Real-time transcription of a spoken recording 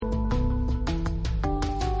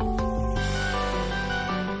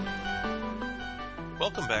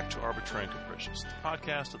back to Arbitrary and Capricious, the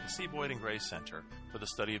podcast of the C. Boyd and Gray Center for the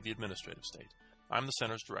Study of the Administrative State. I'm the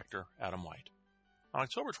Center's director, Adam White. On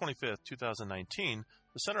October 25, 2019,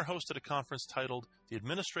 the Center hosted a conference titled The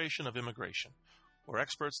Administration of Immigration, where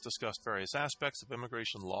experts discussed various aspects of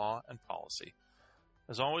immigration law and policy.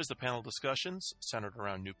 As always, the panel discussions centered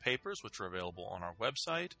around new papers, which are available on our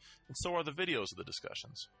website, and so are the videos of the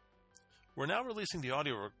discussions. We're now releasing the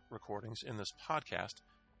audio recordings in this podcast,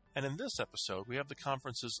 and in this episode, we have the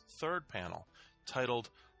conference's third panel, titled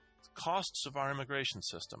Costs of Our Immigration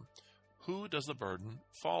System. Who does the burden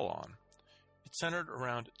fall on? It's centered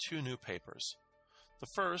around two new papers. The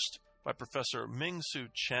first, by Professor Ming-Soo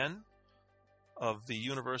Chen of the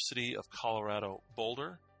University of Colorado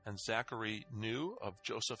Boulder and Zachary New of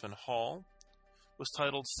Joseph and Hall, was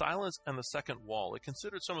titled Silence and the Second Wall. It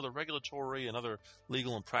considered some of the regulatory and other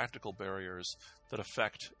legal and practical barriers that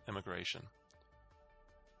affect immigration.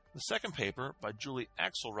 The second paper, by Julie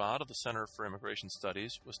Axelrod of the Center for Immigration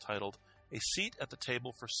Studies, was titled A Seat at the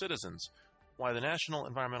Table for Citizens, Why the National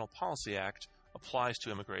Environmental Policy Act Applies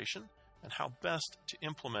to Immigration, and How Best to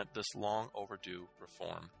Implement This Long Overdue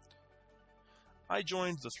Reform. I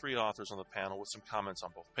joined the three authors on the panel with some comments on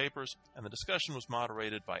both papers, and the discussion was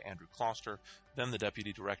moderated by Andrew Kloster, then the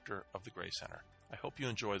Deputy Director of the Gray Center. I hope you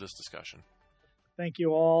enjoy this discussion. Thank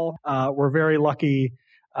you all. We're very lucky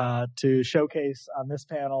to showcase on this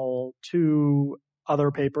panel two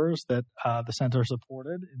other papers that the Center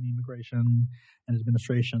supported in the immigration and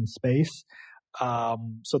administration space.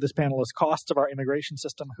 So this panel is Costs of Our Immigration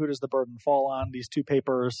System. Who does the burden fall on? These two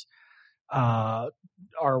papers are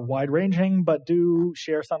wide-ranging, but do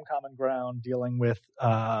share some common ground dealing with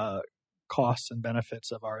costs and benefits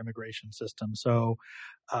of our immigration system. So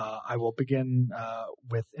I will begin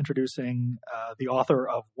with introducing the author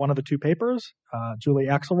of one of the two papers, Julie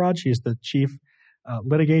Axelrod. She's the Chief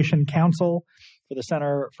Litigation Counsel for the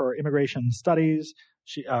Center for Immigration Studies.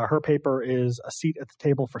 Her paper is A Seat at the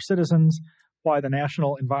Table for Citizens, Why the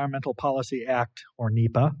National Environmental Policy Act, or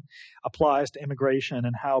NEPA, applies to immigration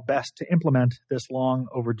and how best to implement this long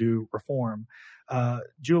overdue reform.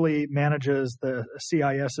 Julie manages the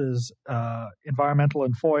CIS's environmental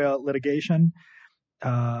and FOIA litigation,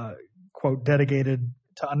 quote, dedicated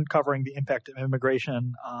to uncovering the impact of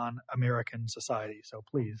immigration on American society. So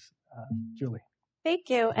please, Julie. Thank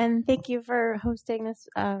you, and thank you for hosting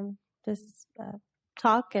this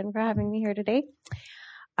talk and for having me here today.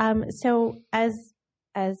 So as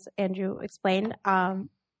Andrew explained, I'm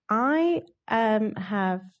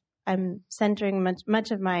centering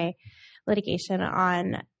much of my litigation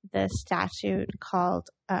on the statute called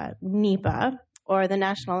NEPA, or the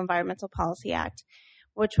National Environmental Policy Act,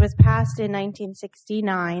 which was passed in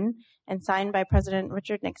 1969 and signed by President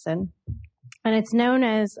Richard Nixon. And it's known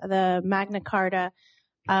as the Magna Carta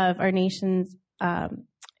of our nation's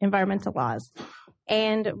environmental laws.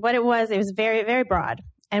 And what it was very, very broad.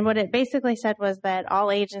 And what it basically said was that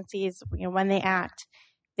all agencies, when they act,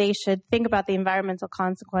 they should think about the environmental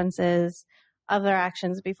consequences of their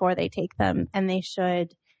actions before they take them, and they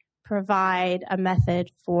should provide a method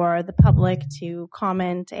for the public to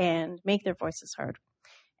comment and make their voices heard.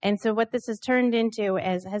 And so what this has turned into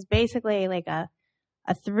has basically like a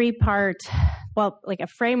three-part, like a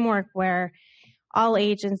framework where all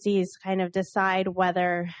agencies kind of decide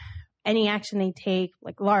whether any action they take,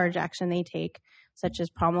 like large action they take, such as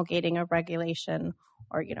promulgating a regulation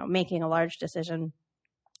or, making a large decision,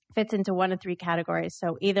 fits into one of three categories.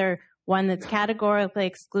 So either one that's categorically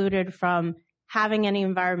excluded from having any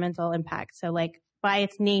environmental impact. So like by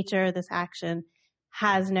its nature, this action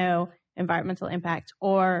has no environmental impact,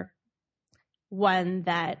 or one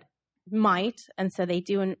that might, and so they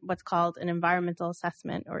do what's called an environmental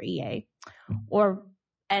assessment, or EA.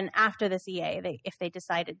 And after this EA, if they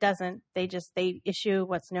decide it doesn't, they issue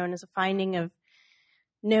what's known as a finding of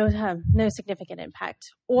no significant impact,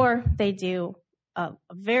 or they do a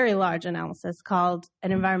very large analysis called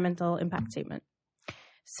an environmental impact statement.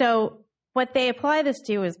 So what they apply this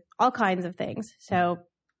to is all kinds of things. So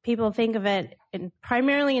people think of it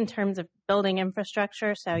primarily in terms of building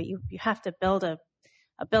infrastructure. So you have to build a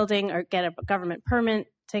building or get a government permit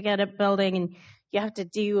to get a building, and you have to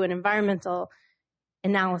do an environmental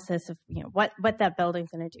analysis of what that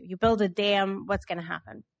building's going to do. You build a dam, what's going to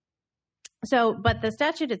happen? So, but the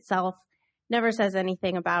statute itself never says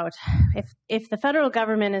anything about if the federal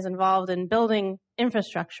government is involved in building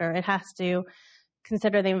infrastructure, it has to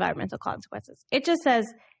consider the environmental consequences. It just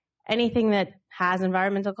says anything that has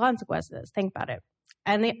environmental consequences, think about it.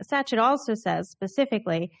 And the statute also says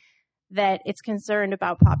specifically that it's concerned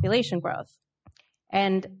about population growth.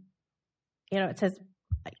 And, it says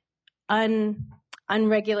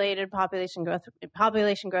unregulated population growth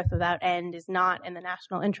without end is not in the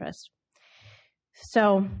national interest.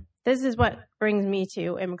 So this is what brings me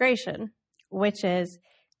to immigration, which is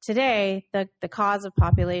today the cause of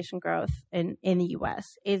population growth in the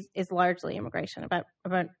U.S. is largely immigration, about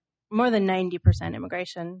more than 90%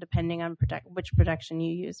 immigration, depending on which projection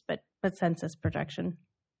you use, but census projection.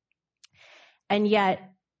 And yet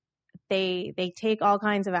they take all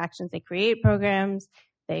kinds of actions. They create programs,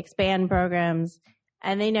 they expand programs,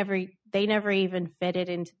 and they never even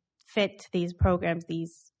fit these programs,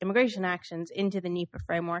 these immigration actions, into the NEPA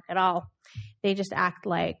framework at all. They just act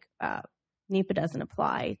like NEPA doesn't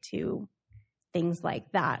apply to things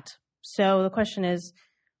like that. So the question is,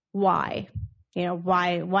 why?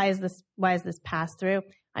 Why is this passed through?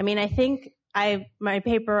 I mean, I think a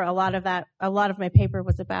lot of my paper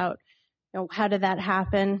was about, how did that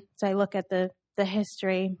happen? So I look at the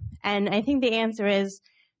history, and I think the answer is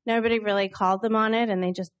nobody really called them on it, and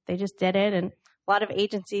they just did it. And a lot of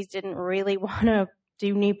agencies didn't really want to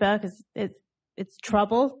do NEPA because it's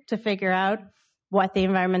trouble to figure out what the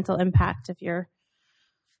environmental impact of your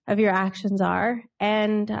actions are.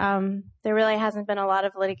 And there really hasn't been a lot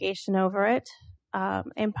of litigation over it,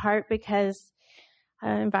 in part because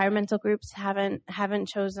environmental groups haven't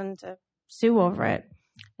chosen to sue over it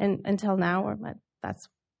until now, or that's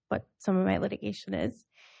what some of my litigation is.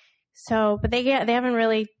 So, but they haven't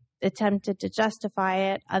really attempted to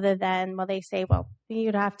justify it, other than, they say,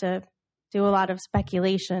 you'd have to do a lot of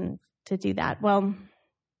speculation to do that. Well,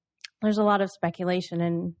 there's a lot of speculation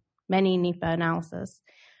in many NEPA analysis,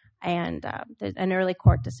 and an early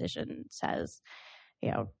court decision says,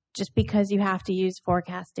 just because you have to use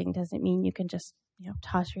forecasting doesn't mean you can just,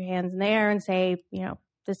 toss your hands in the air and say,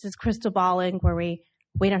 this is crystal balling where we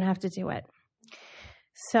don't have to do it.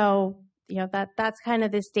 So, that's kind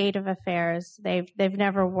of the state of affairs. They've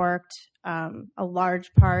never worked a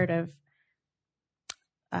large part of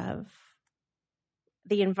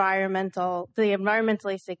the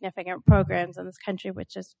environmentally significant programs in this country,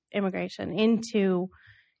 which is immigration,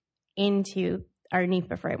 into our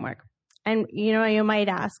NEPA framework. And you might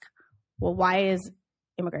ask, well, why is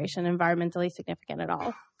immigration environmentally significant at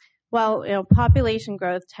all? Well, population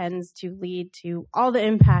growth tends to lead to all the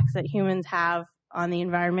impacts that humans have on the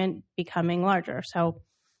environment becoming larger. So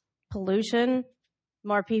pollution,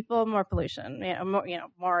 more people, more pollution,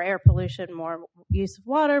 more air pollution, more use of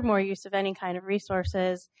water, more use of any kind of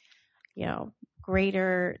resources,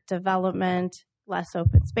 greater development, less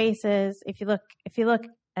open spaces. If you look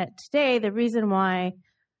at today, the reason why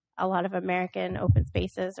a lot of American open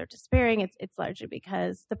spaces are disappearing, it's largely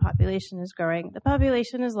because the population is growing. The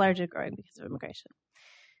population is largely growing because of immigration.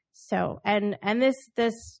 So, and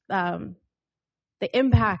the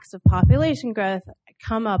impacts of population growth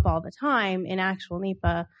come up all the time in actual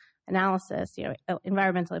NEPA analysis,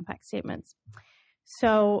 environmental impact statements.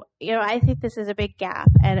 So, I think this is a big gap.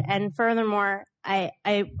 And furthermore, I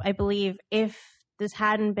believe if this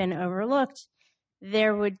hadn't been overlooked,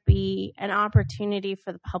 there would be an opportunity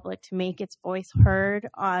for the public to make its voice heard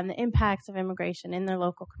on the impacts of immigration in their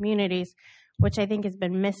local communities, which I think has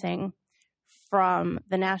been missing from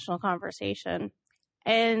the national conversation.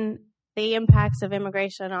 And the impacts of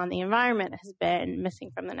immigration on the environment has been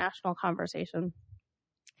missing from the national conversation.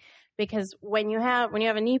 Because when you have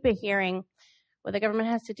a NEPA hearing, what the government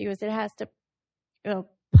has to do is it has to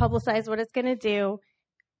publicize what it's going to do,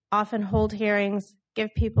 often hold hearings, give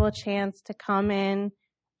people a chance to come in,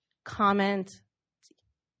 comment,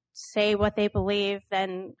 say what they believe,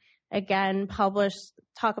 then again publish,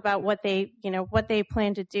 talk about what they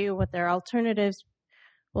plan to do, what their alternatives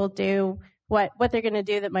will do, what they're going to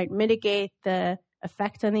do that might mitigate the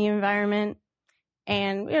effect on the environment.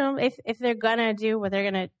 And if they're gonna do what they're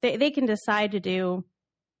gonna, they can decide to do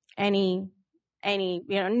any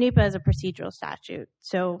NEPA is a procedural statute,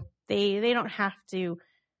 so they don't have to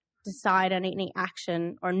decide on any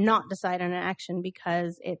action or not decide on an action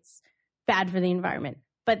because it's bad for the environment.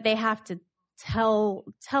 But they have to tell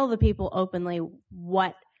the people openly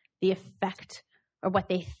what the effect or what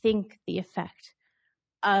they think the effect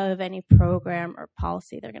of any program or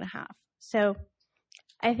policy they're going to have. So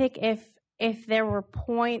I think if there were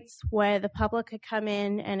points where the public could come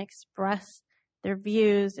in and express their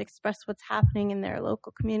views, express what's happening in their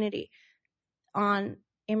local community on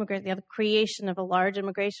the creation of a large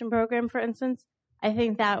immigration program, for instance, I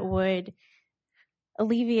think that would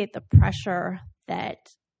alleviate the pressure that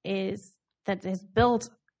is built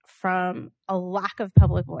from a lack of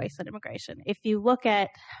public voice on immigration. If you look at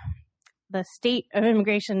the state of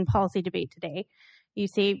immigration policy debate today, you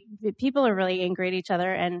see people are really angry at each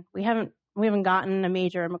other, and we haven't gotten a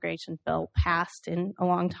major immigration bill passed in a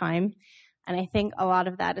long time. And I think a lot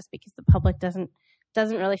of that is because the public doesn't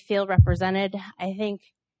really feel represented. I think,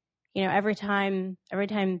 every time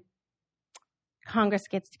Congress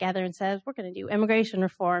gets together and says, we're going to do immigration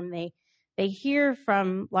reform, they hear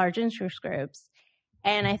from large interest groups.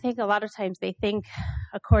 And I think a lot of times they think,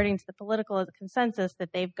 according to the political consensus, that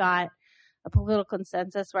they've got a political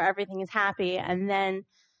consensus where everything is happy, and then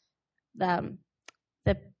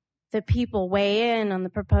the people weigh in on the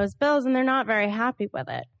proposed bills, and they're not very happy with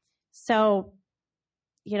it. So,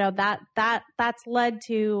 that's led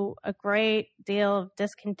to a great deal of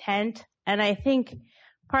discontent. And I think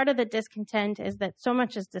part of the discontent is that so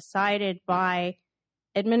much is decided by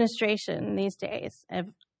administration these days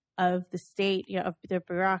of the state, of the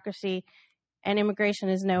bureaucracy, and immigration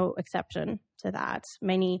is no exception to that.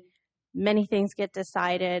 Many things get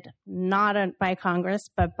decided not by Congress,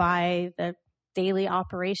 but by the daily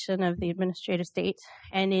operation of the administrative state.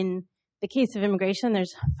 And in the case of immigration,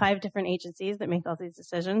 there's 5 different agencies that make all these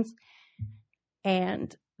decisions.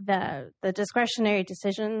 And the discretionary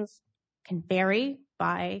decisions can vary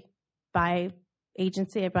by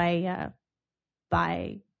agency,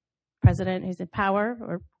 by president who's in power,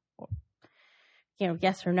 or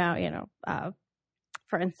yes or no.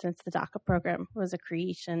 For instance, the DACA program was a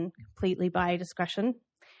creation completely by discretion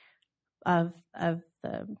of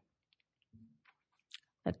the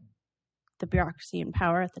bureaucracy in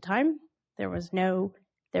power at the time. There was no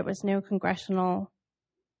congressional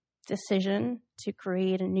decision to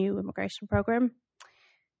create a new immigration program.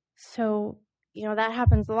 So, that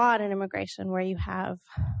happens a lot in immigration, where you have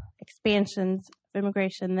expansions of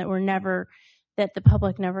immigration that the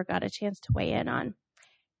public never got a chance to weigh in on.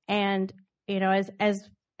 And, as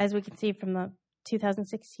we can see from the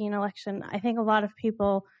 2016 election, I think a lot of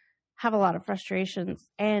people have a lot of frustrations.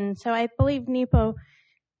 And so I believe NEPA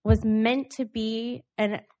was meant to be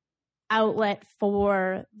an outlet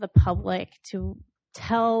for the public to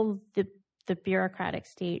tell the bureaucratic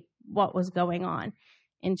state what was going on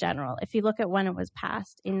in general. If you look at when it was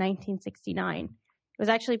passed in 1969, it was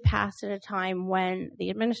actually passed at a time when the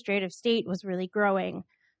administrative state was really growing.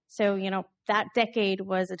 So, that decade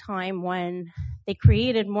was a time when they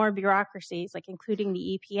created more bureaucracies, like including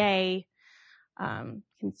the EPA,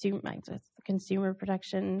 consumer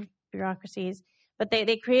protection bureaucracies. But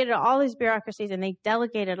they created all these bureaucracies, and they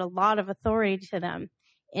delegated a lot of authority to them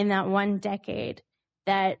in that one decade,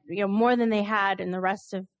 that, more than they had in the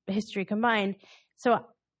rest of history combined. So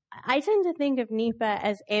I tend to think of NEPA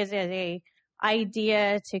as a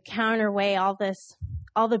idea to counterweigh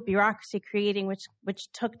all the bureaucracy creating,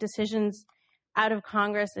 which took decisions out of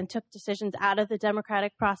Congress and took decisions out of the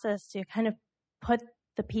democratic process, to kind of put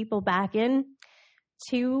the people back in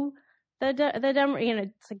to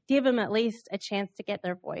to give them at least a chance to get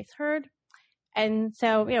their voice heard. And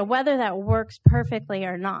so, whether that works perfectly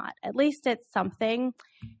or not, at least it's something.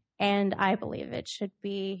 And I believe it should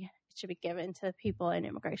be given to people in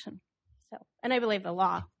immigration. So, and I believe the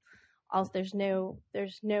law. Also, there's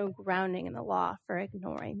no grounding in the law for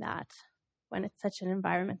ignoring that when it's such an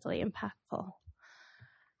environmentally impactful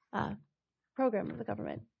program of the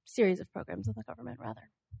government, series of programs of the government, rather.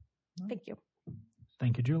 Thank you.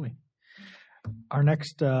 Thank you, Julie. Our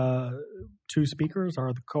next 2 speakers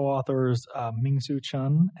are the co-authors Ming-Soo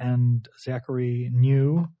Chun and Zachary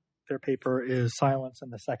New. Their paper is Silence in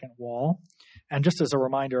the Second Wall. And just as a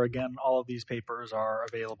reminder, again, all of these papers are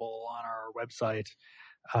available on our website,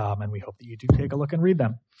 and we hope that you do take a look and read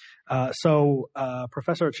them. So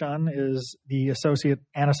Professor Chun is the associate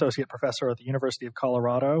professor at the University of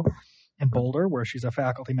Colorado in Boulder, where she's a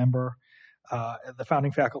faculty member, the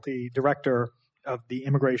founding faculty director of the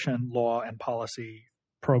Immigration Law and Policy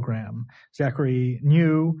program. Zachary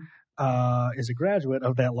New is a graduate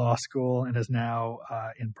of that law school and is now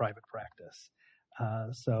in private practice.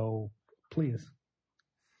 So please.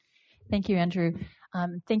 Thank you, Andrew.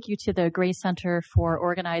 Thank you to the Gray Center for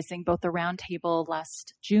organizing both the roundtable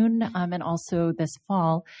last June and also this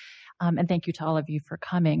fall. And thank you to all of you for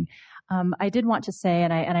coming. I did want to say,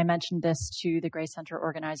 and I mentioned this to the Gray Center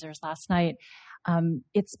organizers last night,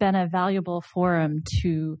 it's been a valuable forum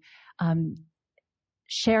to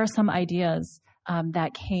share some ideas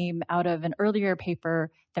that came out of an earlier paper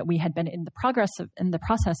that we had been in the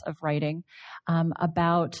process of writing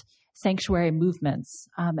about sanctuary movements,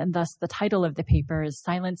 and thus the title of the paper is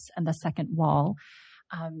Silence and the Second Wall.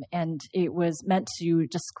 And it was meant to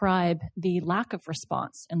describe the lack of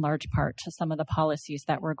response, in large part, to some of the policies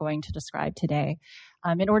that we're going to describe today.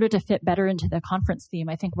 In order to fit better into the conference theme,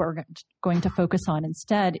 I think what we're going to focus on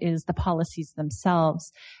instead is the policies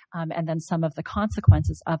themselves, and then some of the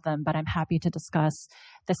consequences of them. But I'm happy to discuss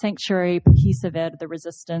the sanctuary piece of it, the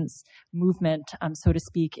resistance movement, so to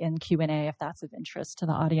speak, in Q&A, if that's of interest to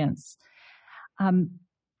the audience.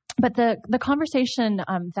 But the conversation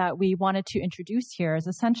that we wanted to introduce here is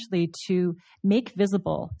essentially to make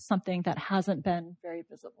visible something that hasn't been very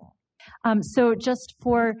visible. So just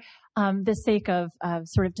for the sake of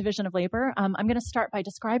sort of division of labor, I'm going to start by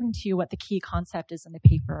describing to you what the key concept is in the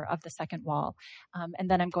paper of the second wall. And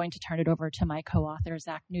then I'm going to turn it over to my co-author,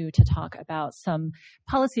 Zach New, to talk about some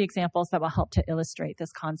policy examples that will help to illustrate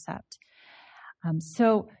this concept.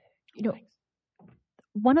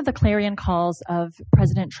 One of the clarion calls of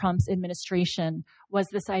President Trump's administration was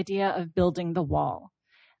this idea of building the wall.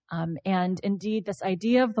 And indeed, this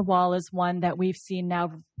idea of the wall is one that we've seen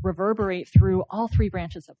now reverberate through all three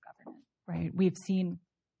branches of government, right? We've seen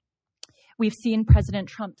President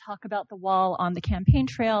Trump talk about the wall on the campaign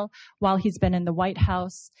trail while he's been in the White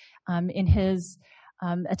House, in his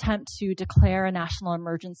attempt to declare a national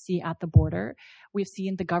emergency at the border. We've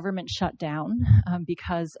seen the government shut down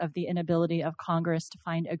because of the inability of Congress to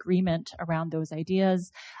find agreement around those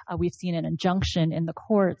ideas. We've seen an injunction in the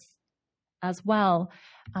courts as well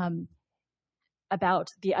about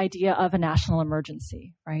the idea of a national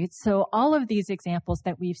emergency, right? So all of these examples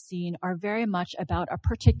that we've seen are very much about a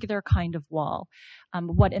particular kind of wall,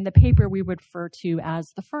 what in the paper we would refer to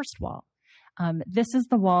as the first wall. This is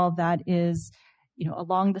the wall that is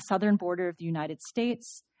along the southern border of the United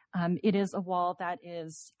States. It is a wall that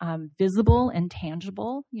is visible and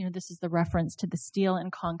tangible. This is the reference to the steel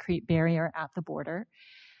and concrete barrier at the border.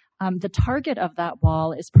 The target of that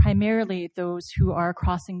wall is primarily those who are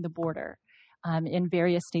crossing the border in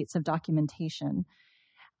various states of documentation.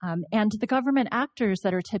 And the government actors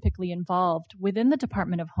that are typically involved within the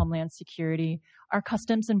Department of Homeland Security are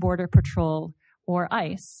Customs and Border Patrol, or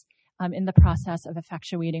ICE, in the process of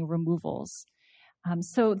effectuating removals.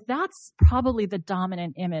 So that's probably the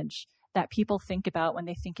dominant image that people think about when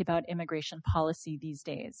they think about immigration policy these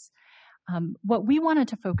days. What we wanted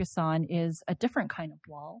to focus on is a different kind of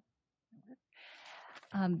wall.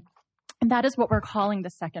 And that is what we're calling the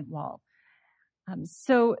second wall.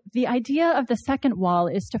 So the idea of the second wall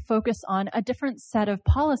is to focus on a different set of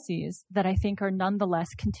policies that I think are nonetheless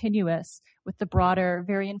continuous with the broader,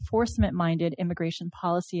 very enforcement-minded immigration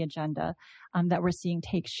policy agenda that we're seeing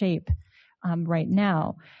take shape right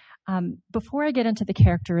now. Before I get into the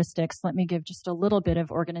characteristics, let me give just a little bit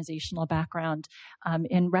of organizational background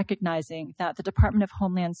in recognizing that the Department of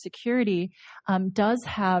Homeland Security does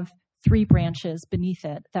have three branches beneath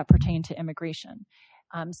it that pertain to immigration.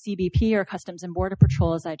 CBP, or Customs and Border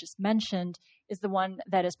Patrol, as I just mentioned, is the one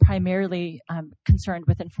that is primarily concerned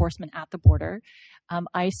with enforcement at the border.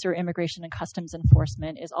 ICE, or Immigration and Customs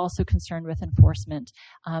Enforcement, is also concerned with enforcement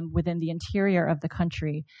within the interior of the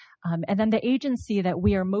country. And then the agency that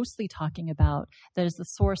we are mostly talking about, that is the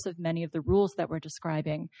source of many of the rules that we're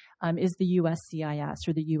describing, is the USCIS,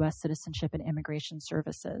 or the U.S. Citizenship and Immigration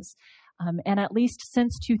Services. And at least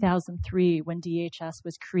since 2003, when DHS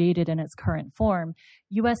was created in its current form,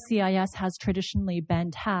 USCIS has traditionally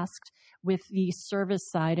been tasked with the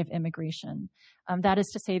service side of immigration. That is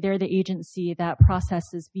to say, they're the agency that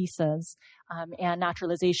processes visas and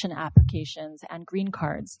naturalization applications and green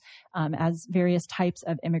cards as various types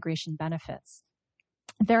of immigration benefits.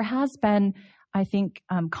 There has been, I think,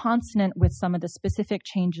 consonant with some of the specific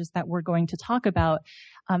changes that we're going to talk about,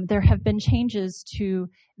 there have been changes to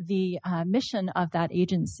the mission of that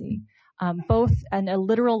agency, both at a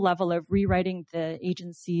literal level of rewriting the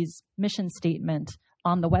agency's mission statement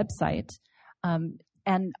on the website,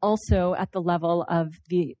 and also at the level of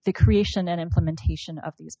the creation and implementation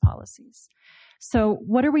of these policies. So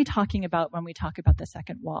what are we talking about when we talk about the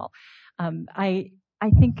second wall? I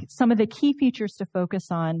think some of the key features to focus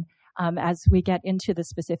on as we get into the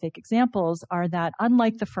specific examples are that,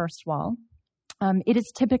 unlike the first wall, it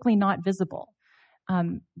is typically not visible.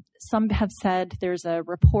 Some have said there's a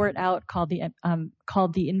report out called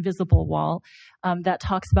the Invisible Wall that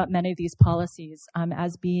talks about many of these policies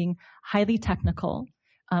as being highly technical,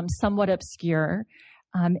 somewhat obscure,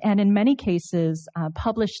 and in many cases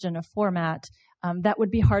published in a format that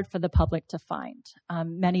would be hard for the public to find.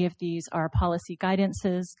 Many of these are policy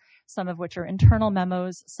guidances, some of which are internal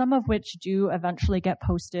memos, some of which do eventually get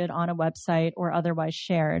posted on a website or otherwise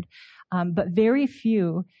shared, but very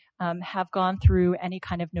few have gone through any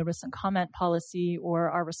kind of notice and comment policy or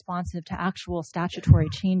are responsive to actual statutory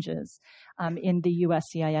changes in the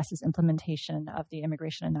USCIS's implementation of the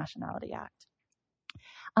Immigration and Nationality Act.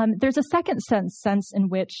 There's a second sense in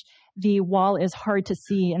which the wall is hard to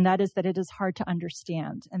see, and that is that it is hard to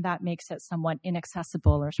understand, and that makes it somewhat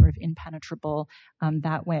inaccessible or sort of impenetrable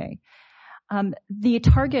that way. The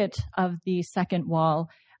target of the second wall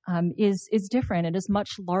is different. It is much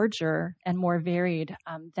larger and more varied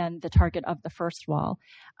than the target of the first wall.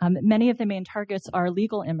 Many of the main targets are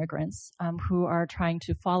legal immigrants who are trying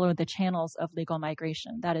to follow the channels of legal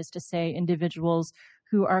migration. That is to say, individuals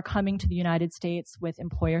who are coming to the United States with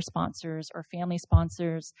employer sponsors or family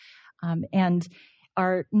sponsors and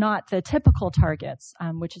are not the typical targets,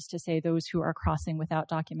 which is to say those who are crossing without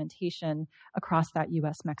documentation across that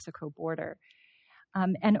U.S.-Mexico border.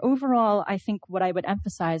 And overall, I think what I would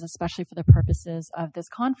emphasize, especially for the purposes of this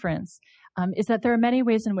conference, is that there are many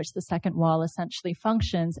ways in which the second wall essentially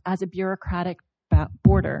functions as a bureaucratic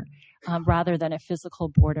border rather than a physical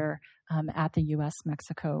border at the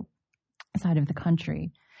U.S.-Mexico side of the country.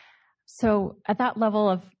 So at that level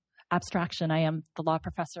of abstraction, I am the law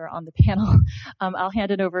professor on the panel. I'll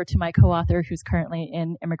hand it over to my co-author, who's currently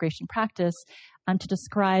in immigration practice, to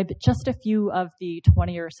describe just a few of the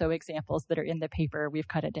 20 or so examples that are in the paper. We've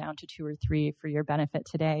cut it down to 2 or 3 for your benefit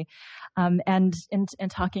today. And in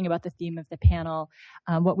talking about the theme of the panel,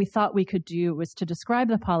 what we thought we could do was to describe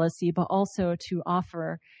the policy, but also to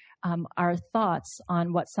offer our thoughts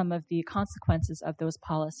on what some of the consequences of those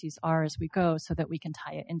policies are as we go, so that we can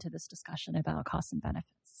tie it into this discussion about costs and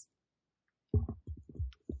benefits.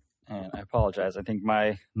 And I apologize. I think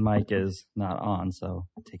my mic is not on, so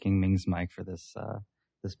I'm taking Ming's mic for this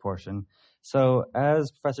portion. So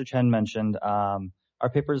as Professor Chen mentioned, our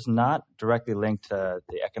paper is not directly linked to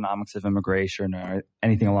the economics of immigration or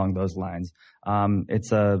anything along those lines.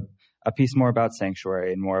 It's a piece more about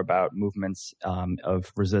sanctuary and more about movements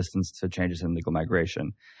of resistance to changes in legal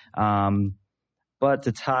migration. But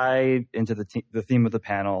to tie into the theme of the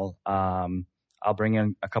panel, I'll bring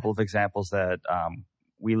in a couple of examples that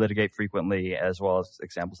we litigate frequently, as well as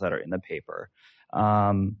examples that are in the paper.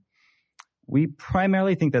 We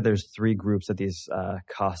primarily think that there's 3 groups that these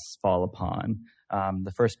costs fall upon.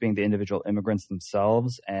 The first being the individual immigrants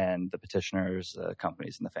themselves and the petitioners,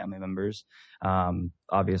 companies, and the family members.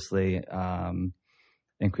 Obviously,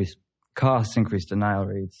 increased costs, increased denial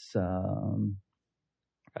rates,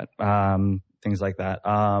 things like that.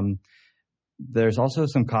 There's also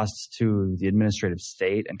some costs to the administrative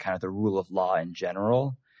state and kind of the rule of law in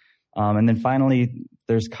general. And then finally,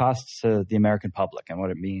 there's costs to the American public and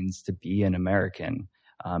what it means to be an American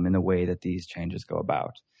in the way that these changes go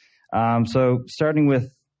about. So starting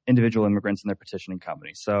with individual immigrants and their petitioning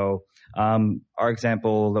companies. So our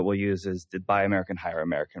example that we'll use is the Buy American, Hire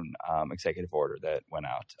American executive order that went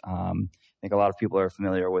out. I think a lot of people are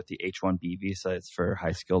familiar with the H-1B visa. It's for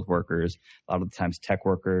high-skilled workers, a lot of the times tech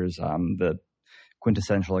workers. The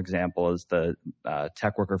quintessential example is the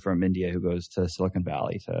tech worker from India who goes to Silicon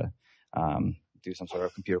Valley to do some sort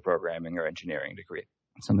of computer programming or engineering degree,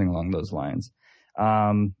 something along those lines.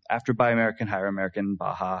 After Buy American, Hire American,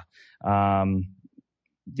 BAHA,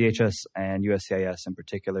 DHS and USCIS in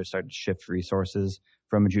particular started to shift resources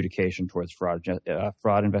from adjudication towards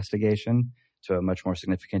fraud investigation to a much more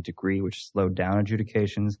significant degree, which slowed down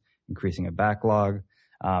adjudications, increasing a backlog.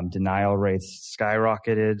 Denial rates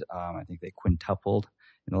skyrocketed. I think they quintupled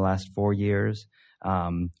in the last 4 years.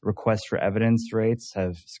 Requests for evidence rates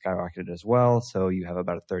have skyrocketed as well. So you have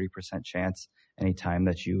about a 30% chance anytime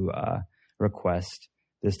that you request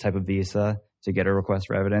this type of visa to get a request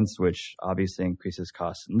for evidence, which obviously increases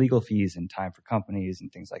costs and legal fees and time for companies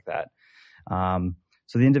and things like that.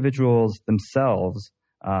 So the individuals themselves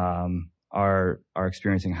are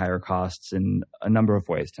experiencing higher costs in a number of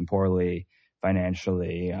ways, temporally,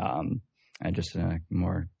 financially, and just in a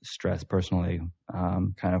more stress personally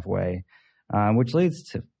kind of way, which leads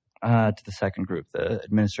to the second group, the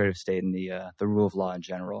administrative state and the rule of law in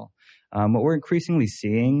general. What we're increasingly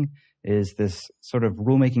seeing is this sort of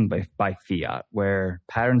rulemaking by fiat, where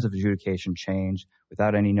patterns of adjudication change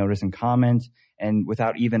without any notice and comment and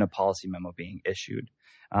without even a policy memo being issued.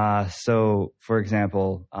 So, for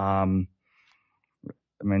example,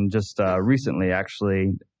 just recently,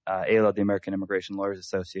 actually, AILA, the American Immigration Lawyers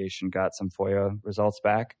Association, got some FOIA results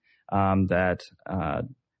back that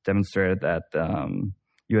demonstrated that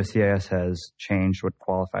USCIS has changed what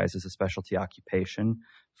qualifies as a specialty occupation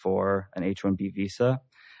for an H-1B visa.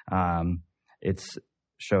 It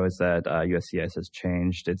shows that USCIS has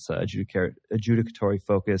changed its adjudicatory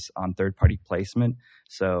focus on third-party placement,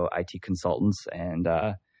 so IT consultants and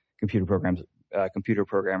computer computer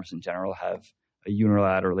programmers in general have a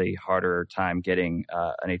unilaterally harder time getting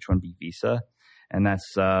an H-1B visa, and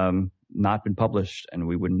that's not been published, and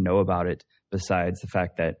we wouldn't know about it besides the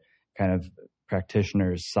fact that kind of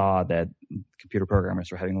practitioners saw that computer programmers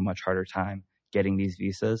were having a much harder time getting these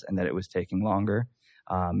visas and that it was taking longer,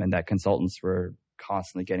 and that consultants were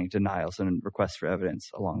constantly getting denials and requests for evidence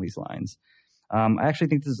along these lines. I actually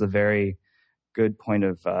think this is a very good point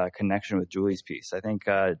of connection with Julie's piece. I think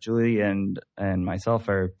Julie and myself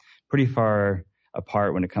are pretty far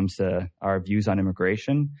apart when it comes to our views on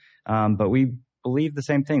immigration, but we believe the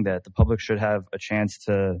same thing, that the public should have a chance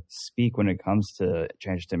to speak when it comes to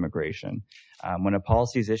changes to immigration. When a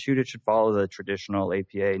policy is issued, it should follow the traditional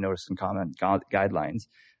APA notice and comment guidelines.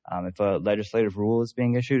 If a legislative rule is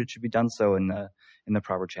being issued, it should be done so in the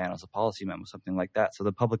proper channels, a policy memo, something like that, so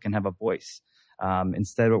the public can have a voice.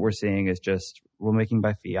 Instead, what we're seeing is just rulemaking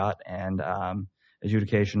by fiat and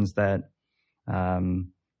adjudications that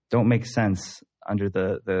don't make sense under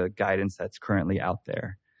the guidance that's currently out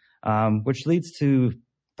there, which leads to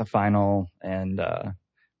the final and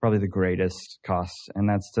probably the greatest cost, and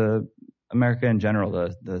that's to America in general,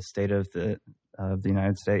 the state of the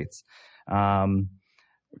United States.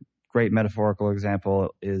 Great metaphorical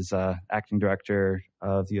example is acting director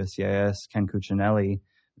of the USCIS, Ken Cuccinelli,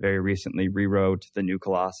 very recently rewrote The New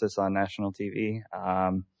Colossus on national TV,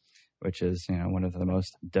 which is one of the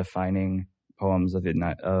most defining poems of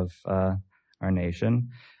our nation,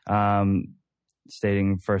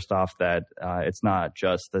 stating first off that it's not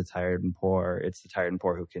just the tired and poor, it's the tired and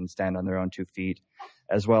poor who can stand on their own 2 feet,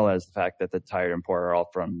 as well as the fact that the tired and poor are all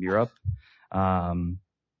from Europe.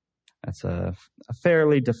 That's a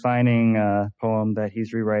fairly defining poem that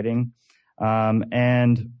he's rewriting.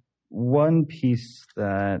 And one piece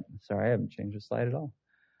that, sorry, I haven't changed the slide at all,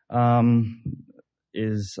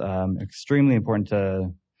 is extremely important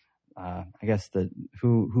to, I guess,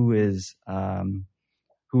 who is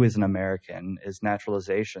an American is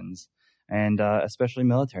naturalizations, and especially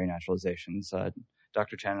military naturalizations.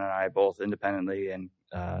 Dr. Chen and I both independently and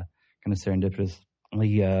kind of serendipitously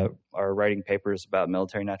are writing papers about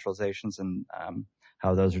military naturalizations and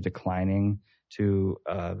how those are declining to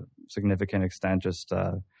a significant extent, just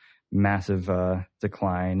massive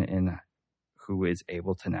decline in who is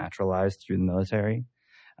able to naturalize through the military.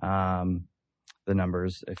 The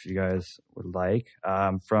numbers, if you guys would like.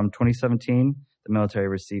 From 2017, the military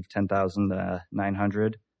received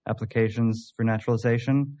 10,900 applications for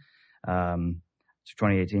naturalization. To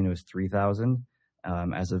 2018, it was 3,000.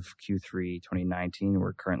 As of Q3 2019,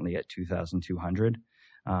 we're currently at 2,200.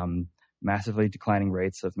 Massively declining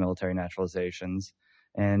rates of military naturalizations.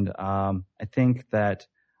 And I think that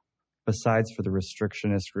besides for the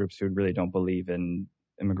restrictionist groups who really don't believe in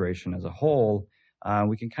immigration as a whole,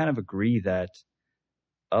 we can kind of agree that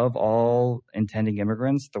of all intending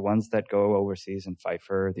immigrants, the ones that go overseas and fight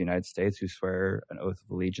for the United States, who swear an oath of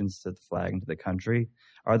allegiance to the flag and to the country,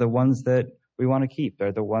 are the ones that we want to keep.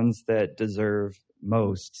 They're the ones that deserve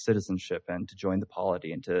most citizenship and to join the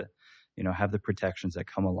polity and to, have the protections that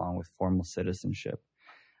come along with formal citizenship.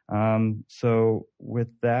 So with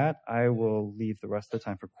that, I will leave the rest of the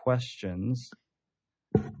time for questions.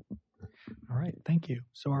 All right, thank you.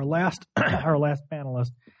 So our last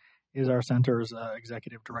panelist is our center's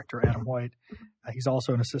executive director, Adam White. He's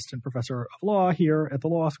also an assistant professor of law here at the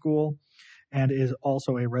law school and is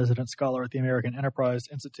also a resident scholar at the American Enterprise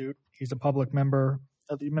Institute. He's a public member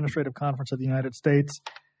of the Administrative Conference of the United States.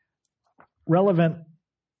 Relevant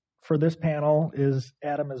for this panel is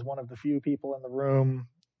Adam is one of the few people in the room.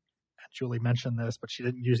 Julie mentioned this, but she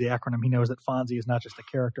didn't use the acronym. He knows that Fonzie is not just a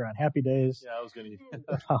character on Happy Days. Yeah, I was going to.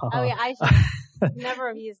 I should never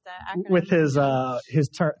have used that acronym. With his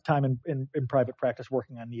time in private practice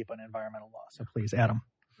working on NEPA and environmental law. So please, Adam.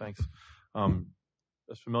 Thanks.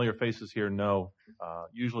 As familiar faces here know,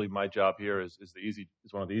 usually my job here is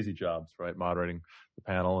one of the easy jobs, right? Moderating the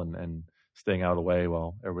panel and staying out of the way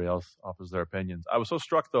while everybody else offers their opinions. I was so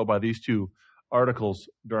struck though by these two articles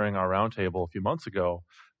during our roundtable a few months ago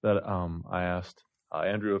that I asked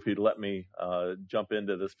Andrew if he'd let me jump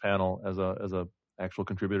into this panel as a actual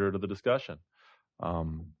contributor to the discussion.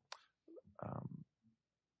 And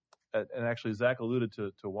actually, Zach alluded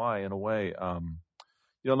to why in a way.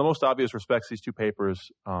 In the most obvious respects, these two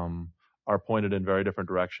papers are pointed in very different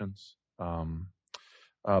directions.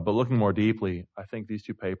 But looking more deeply, I think these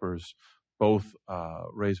two papers both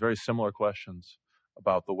raise very similar questions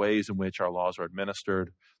about the ways in which our laws are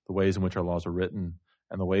administered, the ways in which our laws are written,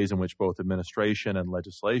 and the ways in which both administration and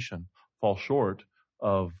legislation fall short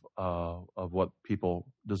of what people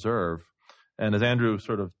deserve. And as Andrew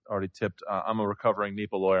sort of already tipped, I'm a recovering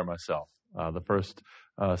NEPA lawyer myself. The first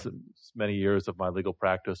many years of my legal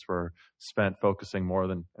practice were spent focusing more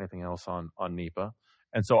than anything else on NEPA.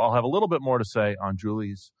 And so I'll have a little bit more to say on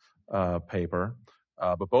Julie's paper,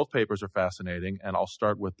 but both papers are fascinating, and I'll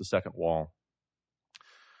start with the second wall.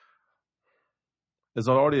 As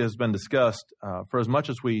already has been discussed, for as much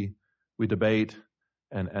as we debate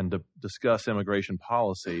and discuss immigration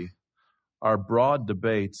policy, our broad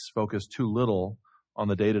debates focus too little on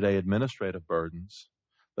the day-to-day administrative burdens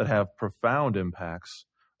that have profound impacts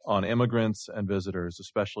on immigrants and visitors,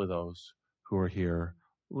 especially those who are here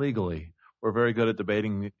legally. We're very good at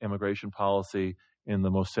debating immigration policy in the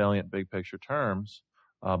most salient big picture terms,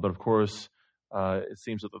 but of course, it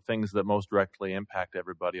seems that the things that most directly impact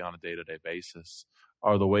everybody on a day-to-day basis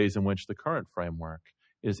are the ways in which the current framework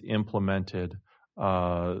is implemented,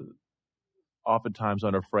 oftentimes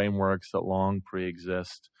under frameworks that long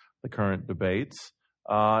pre-exist the current debates,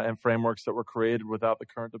 and frameworks that were created without the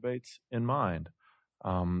current debates in mind.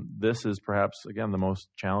 This is perhaps, again, the most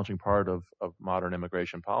challenging part of modern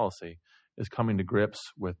immigration policy, is coming to grips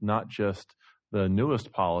with not just the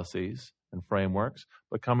newest policies and frameworks,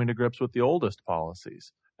 but coming to grips with the oldest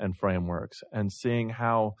policies and frameworks and seeing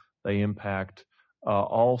how they impact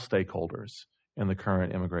all stakeholders in the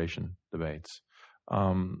current immigration debates.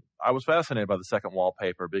 I was fascinated by the second wall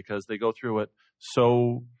paper because they go through it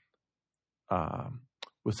so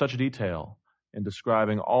with such detail in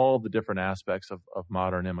describing all the different aspects of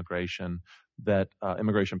modern immigration, that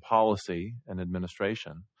immigration policy and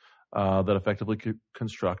administration that effectively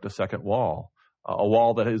construct a second wall, a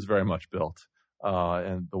wall that is very much built,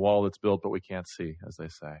 and the wall that's built but we can't see, as they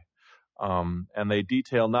say. And they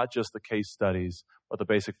detail not just the case studies, but the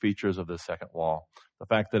basic features of this second wall. The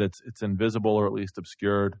fact that it's invisible or at least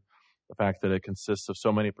obscured, the fact that it consists of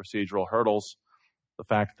so many procedural hurdles, the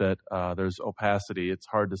fact that there's opacity. It's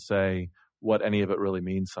hard to say what any of it really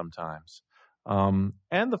means sometimes. And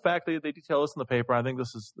the fact that they detail this in the paper, I think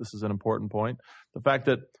this is an important point. The fact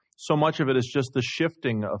that so much of it is just the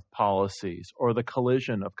shifting of policies or the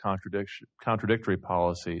collision of contradictory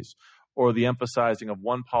policies or the emphasizing of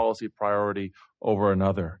one policy priority over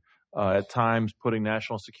another, at times putting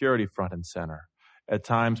national security front and center, at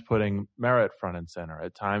times putting merit front and center,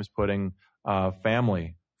 at times putting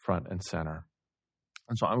family front and center.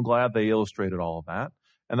 And so I'm glad they illustrated all of that.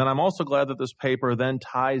 And then I'm also glad that this paper then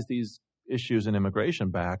ties these issues in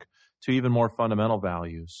immigration back to even more fundamental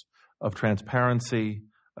values of transparency,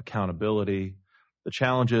 accountability, the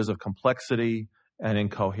challenges of complexity and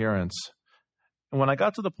incoherence. And when I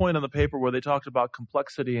got to the point in the paper where they talked about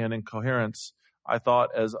complexity and incoherence, I thought,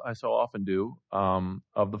 as I so often do,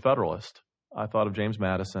 of the Federalist. I thought of James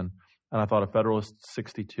Madison, and I thought of Federalist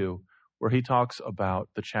 62, where he talks about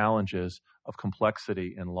the challenges of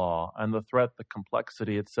complexity in law and the threat that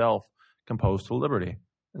complexity itself can pose to liberty.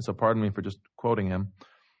 And so pardon me for just quoting him.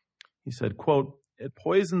 He said, quote, "It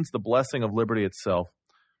poisons the blessing of liberty itself.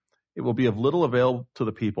 It will be of little avail to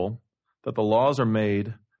the people that the laws are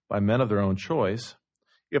made by men of their own choice,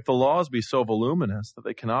 if the laws be so voluminous that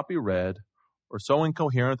they cannot be read, or so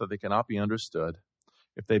incoherent that they cannot be understood,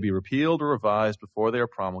 if they be repealed or revised before they are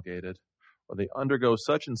promulgated, or they undergo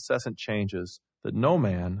such incessant changes that no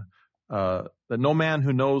man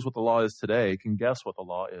who knows what the law is today can guess what the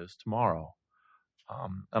law is tomorrow."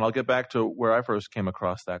 And I'll get back to where I first came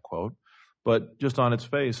across that quote, but just on its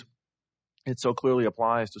face, it so clearly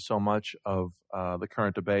applies to so much of the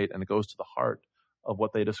current debate, and it goes to the heart of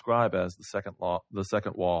what they describe as the second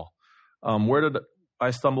wall. Where did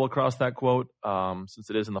I stumble across that quote? Since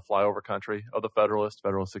it is in the flyover country of the Federalist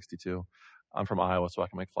 62. I'm from Iowa, so I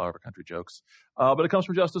can make flyover country jokes. But it comes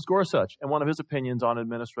from Justice Gorsuch and one of his opinions on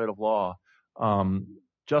administrative law.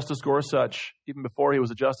 Justice Gorsuch, even before he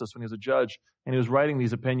was a justice, when he was a judge, and he was writing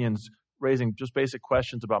these opinions, raising just basic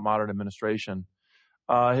questions about modern administration,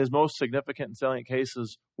 his most significant and salient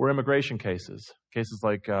cases were immigration cases. Cases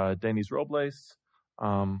like Denis Robles.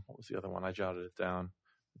 What was the other one? I jotted it down.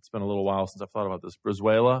 It's been a little while since I've thought about this.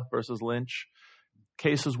 Brizuela versus Lynch.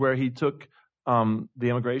 Cases where he took the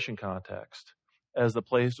immigration context as the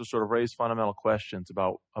place to sort of raise fundamental questions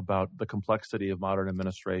about the complexity of modern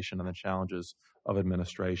administration and the challenges of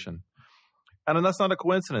administration. And that's not a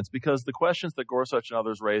coincidence, because the questions that Gorsuch and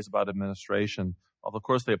others raise about administration, although of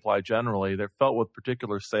course they apply generally, they're felt with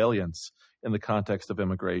particular salience in the context of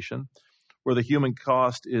immigration, where the human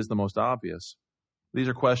cost is the most obvious. These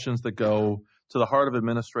are questions that go to the heart of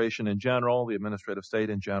administration in general, the administrative state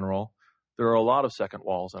in general. There are a lot of second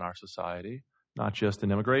walls in our society, not just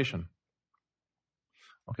in immigration.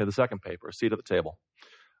 Okay, the second paper, a seat at the table.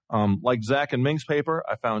 Like Zach and Ming's paper,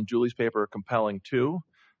 I found Julie's paper compelling too.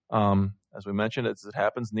 As we mentioned, as it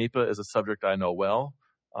happens, NEPA is a subject I know well.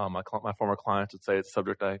 My former clients would say it's a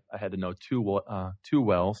subject I had to know too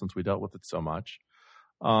well since we dealt with it so much.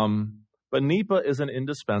 But NEPA is an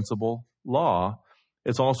indispensable law.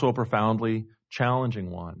 It's also a profoundly challenging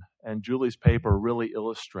one. And Julie's paper really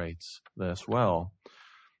illustrates this well.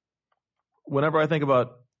 Whenever I think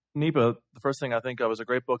about NEPA, the first thing I think of is a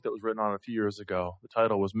great book that was written on a few years ago. The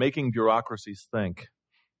title was Making Bureaucracies Think.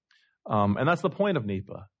 And that's the point of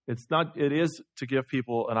NEPA. It is to give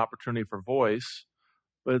people an opportunity for voice,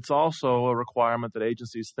 but it's also a requirement that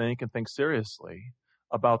agencies think and think seriously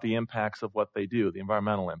about the impacts of what they do, the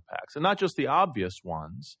environmental impacts, and not just the obvious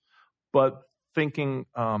ones, but thinking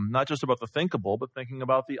not just about the thinkable, but thinking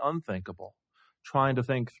about the unthinkable, trying to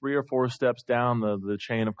think 3 or 4 steps down the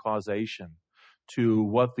chain of causation to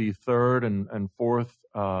what the third and fourth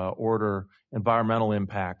order environmental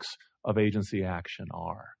impacts of agency action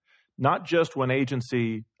are. Not just when an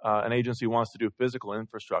agency wants to do physical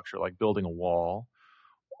infrastructure, like building a wall,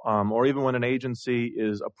 or even when an agency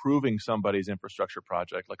is approving somebody's infrastructure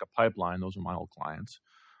project, like a pipeline. Those are my old clients.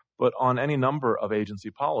 But on any number of agency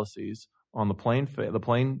policies, on the plain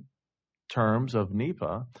terms of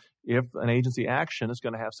NEPA, if an agency action is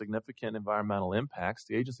going to have significant environmental impacts,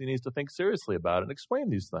 the agency needs to think seriously about it and explain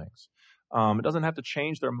these things. It doesn't have to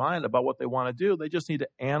change their mind about what they want to do. They just need to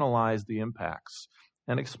analyze the impacts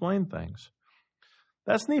and explain things.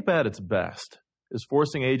 That's NEPA at its best, is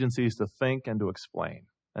forcing agencies to think and to explain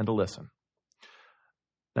and to listen.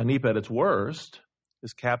 Now, NEPA at its worst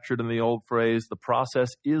is captured in the old phrase, the process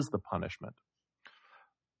is the punishment.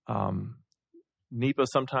 NEPA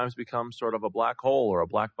sometimes becomes sort of a black hole or a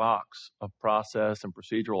black box of process and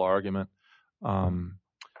procedural argument, an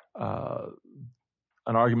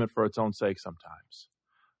argument for its own sake sometimes.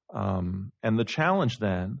 And the challenge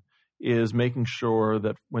then is making sure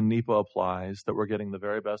that when NEPA applies, that we're getting the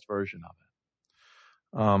very best version of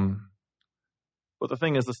it. But the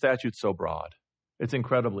thing is, the statute's so broad. It's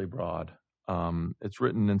incredibly broad. It's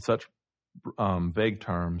written in such vague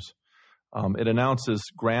terms. It announces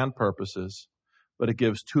grand purposes, but it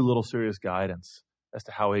gives too little serious guidance as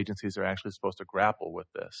to how agencies are actually supposed to grapple with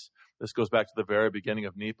this. This goes back to the very beginning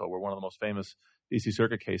of NEPA, where one of the most famous D.C.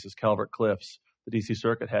 Circuit cases, Calvert Cliffs, the D.C.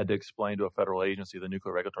 Circuit had to explain to a federal agency, the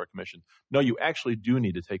Nuclear Regulatory Commission, no, you actually do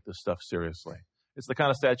need to take this stuff seriously. It's the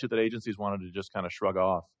kind of statute that agencies wanted to just kind of shrug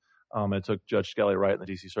off. It took Judge Skelly Wright in the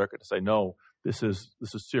D.C. Circuit to say, no, this is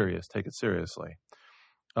serious. Take it seriously.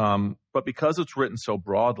 But because it's written so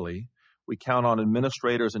broadly, we count on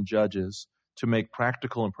administrators and judges to make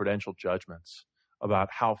practical and prudential judgments about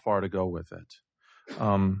how far to go with it.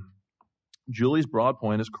 Julie's broad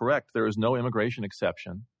point is correct. There is no immigration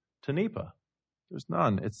exception to NEPA. There's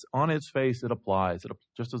none. It's on its face, it applies,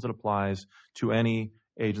 just as it applies to any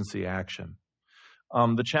agency action.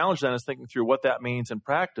 The challenge then is thinking through what that means in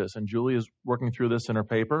practice, and Julie is working through this in her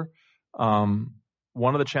paper. One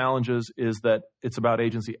of the challenges is that it's about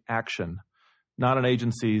agency action, not an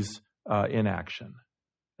agency's inaction.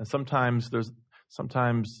 And sometimes there's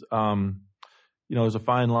a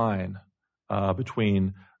fine line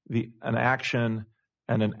between an action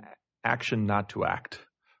and an action not to act,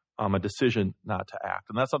 a decision not to act.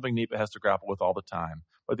 And that's something NEPA has to grapple with all the time.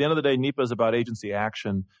 But at the end of the day, NEPA is about agency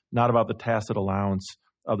action, not about the tacit allowance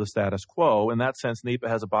of the status quo. In that sense, NEPA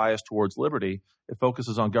has a bias towards liberty. It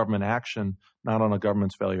focuses on government action, not on a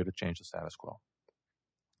government's failure to change the status quo.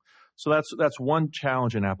 So that's one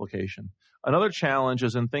challenge in application. Another challenge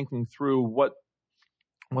is in thinking through what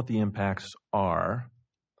the impacts are.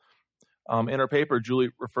 In her paper, Julie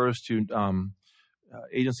refers to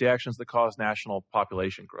agency actions that cause national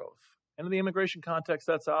population growth. And in the immigration context,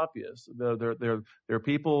 that's obvious. There are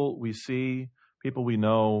people we see, people we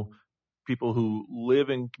know, people who live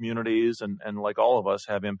in communities and like all of us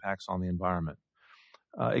have impacts on the environment.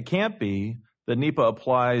 It can't be that NEPA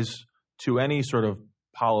applies to any sort of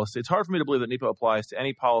policy. It's hard for me to believe that NEPA applies to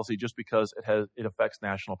any policy just because it affects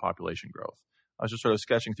national population growth. I was just sort of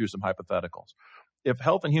sketching through some hypotheticals. If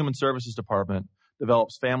Health and Human Services Department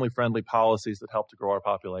develops family-friendly policies that help to grow our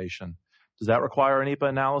population, does that require a NEPA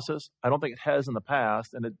analysis? I don't think it has in the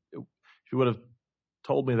past, and if you would have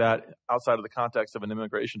told me that outside of the context of an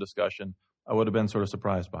immigration discussion, I would have been sort of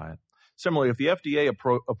surprised by it. Similarly, if the FDA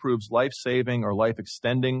approves life-saving or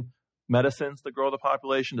life-extending medicines that grow the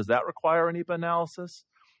population, does that require a NEPA analysis?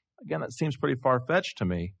 Again, that seems pretty far-fetched to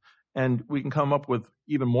me. And we can come up with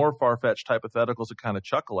even more far-fetched hypotheticals to kind of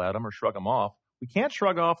chuckle at them or shrug them off. We can't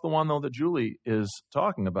shrug off the one, though, that Julie is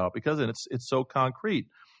talking about because it's so concrete.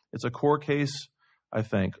 It's a core case, I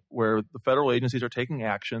think, where the federal agencies are taking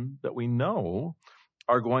action that we know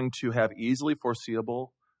are going to have easily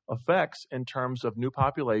foreseeable effects in terms of new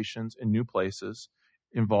populations in new places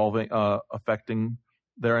affecting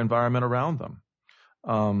their environment around them.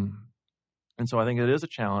 And so I think it is a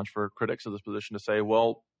challenge for critics of this position to say,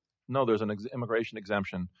 well, no, there's an immigration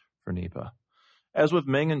exemption for NEPA. As with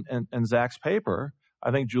Ming and Zach's paper,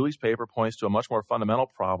 I think Julie's paper points to a much more fundamental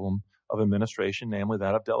problem of administration, namely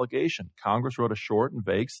that of delegation. Congress wrote a short and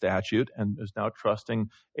vague statute and is now trusting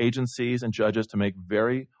agencies and judges to make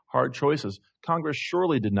very hard choices. Congress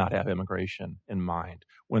surely did not have immigration in mind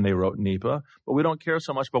when they wrote NEPA, but we don't care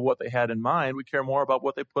so much about what they had in mind. We care more about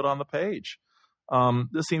what they put on the page.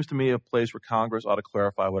 This seems to me a place where Congress ought to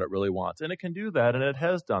clarify what it really wants. And it can do that, and it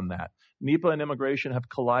has done that. NEPA and immigration have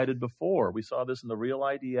collided before. We saw this in the Real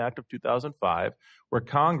ID Act of 2005, where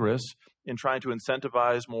Congress, in trying to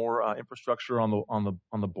incentivize more infrastructure on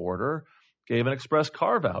the border, gave an express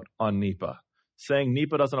carve-out on NEPA, saying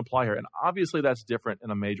NEPA doesn't apply here. And obviously that's different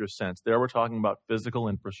in a major sense. There we're talking about physical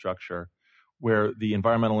infrastructure where the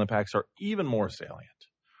environmental impacts are even more salient.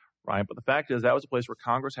 Right, but the fact is that was a place where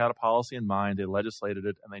Congress had a policy in mind. They legislated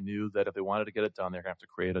it, and they knew that if they wanted to get it done, they're going to have to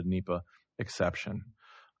create a NEPA exception.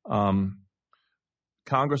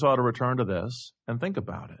 Congress ought to return to this and think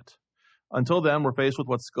about it. Until then, we're faced with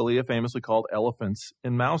what Scalia famously called elephants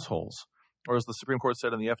in mouse holes, or as the Supreme Court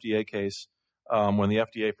said in the FDA case, when the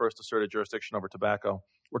FDA first asserted jurisdiction over tobacco,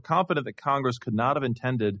 we're confident that Congress could not have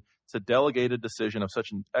intended to delegate a decision of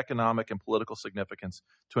such an economic and political significance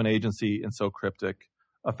to an agency in so cryptic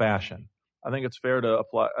a fashion. I think it's fair to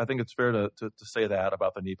apply. I think it's fair to say that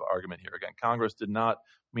about the NEPA argument here. Again, Congress did not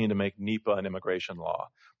mean to make NEPA an immigration law,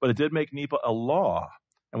 but it did make NEPA a law,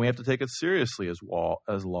 and we have to take it seriously as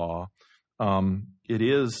law. It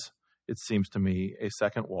is, it seems to me, a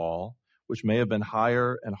second wall, which may have been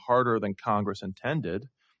higher and harder than Congress intended,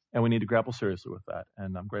 and we need to grapple seriously with that.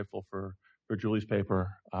 And I'm grateful for Julie's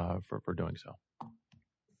paper for doing so.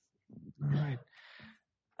 All right.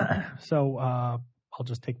 So. I'll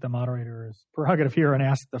just take the moderator's prerogative here and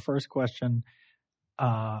ask the first question.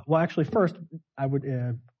 Well, actually, first, I would.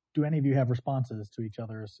 Do any of you have responses to each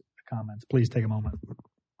other's comments? Please take a moment.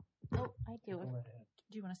 Oh, I do.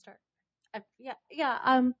 Do you want to start?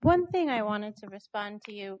 Yeah. One thing I wanted to respond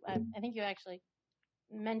to you. I think you actually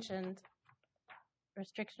mentioned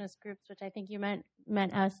restrictionist groups, which I think you meant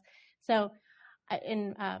us. So,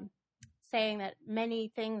 in saying that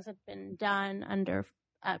many things have been done under.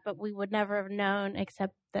 But we would never have known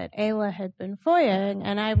except that Ayla had been FOIAing.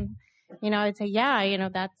 And I'd say,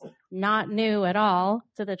 that's not new at all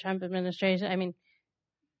to the Trump administration. I mean,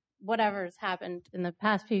 whatever's happened in the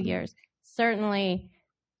past few years, certainly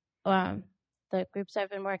the groups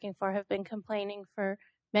I've been working for have been complaining for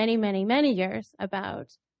many, many, many years about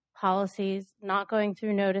policies not going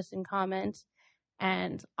through notice and comment,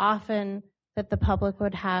 and often that the public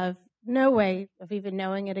would have no way of even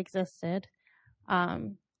knowing it existed.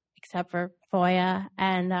 Except for FOIA.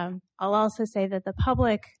 And I'll also say that the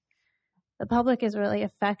public is really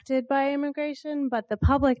affected by immigration, but the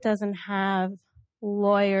public doesn't have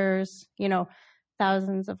lawyers,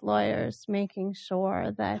 thousands of lawyers making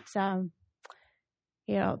sure that,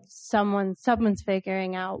 someone's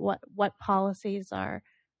figuring out what policies are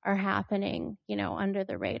happening, under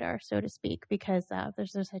the radar, so to speak, because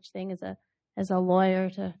there's no such thing as a lawyer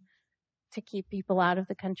to keep people out of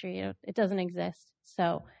the country. It doesn't exist.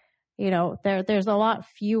 So, there's a lot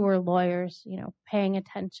fewer lawyers, paying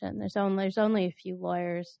attention. There's only a few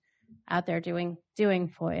lawyers out there doing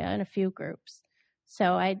FOIA and a few groups.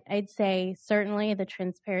 So I'd say certainly the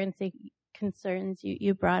transparency concerns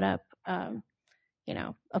you brought up,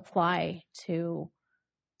 apply to,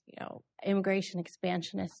 immigration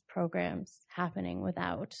expansionist programs happening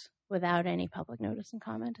without any public notice and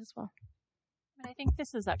comment as well. I think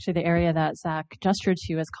this is actually the area that Zach gestured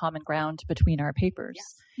to as common ground between our papers.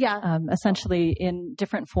 Yeah. Essentially in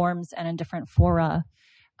different forms and in different fora,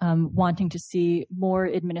 wanting to see more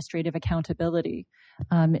administrative accountability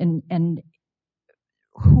and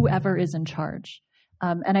whoever is in charge.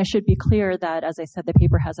 And I should be clear that, as I said, the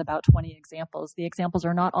paper has about 20 examples. The examples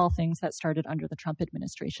are not all things that started under the Trump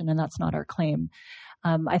administration, and that's not our claim.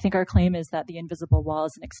 I think our claim is that the invisible wall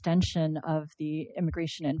is an extension of the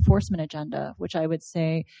immigration enforcement agenda, which I would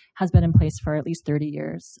say has been in place for at least 30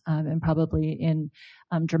 years and probably in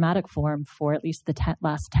dramatic form for at least the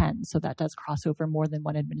last 10. So that does cross over more than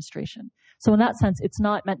one administration. So in that sense, it's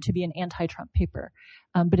not meant to be an anti-Trump paper,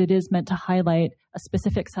 but it is meant to highlight a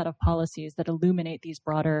specific set of policies that illuminate these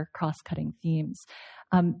broader cross-cutting themes.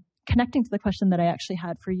 Connecting to the question that I actually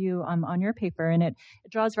had for you on your paper, and it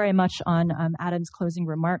draws very much on Adam's closing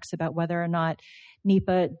remarks about whether or not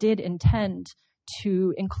NEPA did intend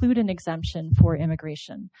to include an exemption for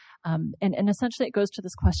immigration. And essentially it goes to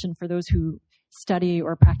this question for those who study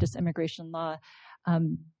or practice immigration law.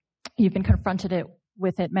 You've been confronted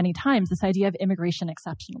with it many times, this idea of immigration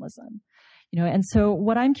exceptionalism. And so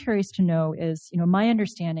what I'm curious to know is, my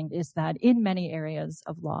understanding is that in many areas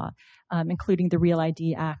of law, including the Real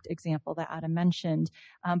ID Act example that Adam mentioned,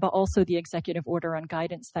 but also the executive order on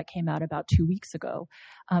guidance that came out about 2 weeks ago,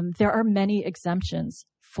 there are many exemptions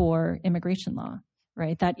for immigration law,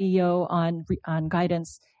 right? That EO on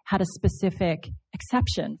guidance had a specific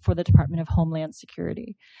exception for the Department of Homeland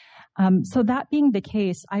Security. So that being the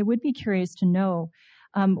case, I would be curious to know,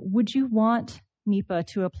 would you want NEPA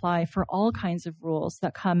to apply for all kinds of rules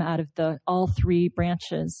that come out of all three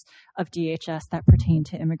branches of DHS that pertain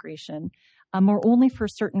to immigration, or only for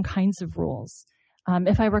certain kinds of rules?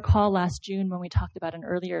 If I recall last June when we talked about an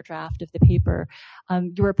earlier draft of the paper,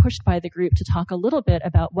 you were pushed by the group to talk a little bit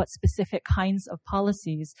about what specific kinds of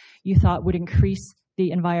policies you thought would increase the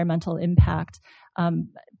environmental impact,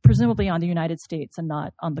 presumably on the United States and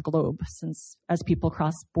not on the globe, since as people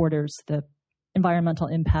cross borders, the environmental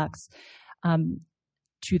impacts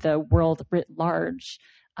to the world writ large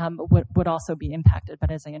would also be impacted. But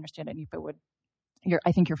as I understand it, NEPA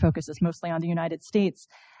I think your focus is mostly on the United States.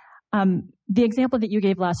 The example that you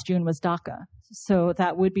gave last June was DACA. So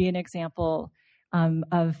that would be an example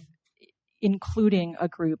of including a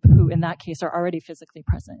group who in that case are already physically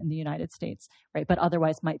present in the United States, right, but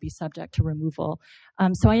otherwise might be subject to removal.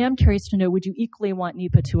 So I am curious to know, would you equally want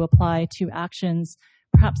NEPA to apply to actions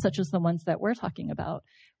perhaps such as the ones that we're talking about,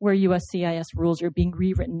 where USCIS rules are being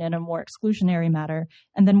rewritten in a more exclusionary manner?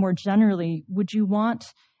 And then more generally, would you want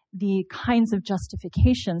the kinds of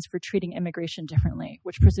justifications for treating immigration differently,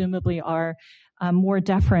 which presumably are more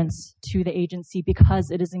deference to the agency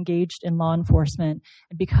because it is engaged in law enforcement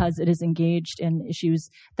and because it is engaged in issues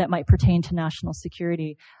that might pertain to national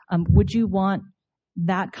security? Would you want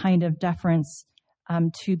that kind of deference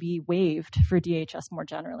to be waived for DHS more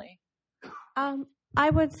generally? I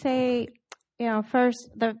would say, first,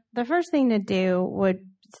 the first thing to do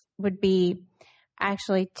would be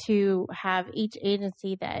actually to have each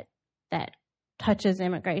agency that touches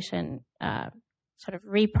immigration sort of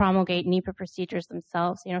repromulgate NEPA procedures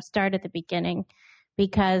themselves, start at the beginning,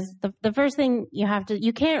 because the first thing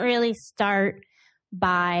you can't really start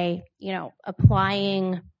by,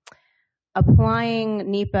 applying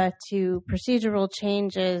NEPA to procedural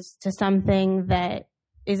changes to something that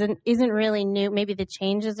isn't really new. Maybe the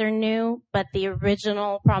changes are new, but the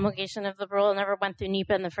original promulgation of the rule never went through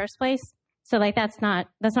NEPA in the first place. So that's not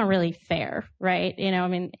really fair, right?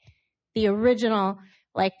 The original,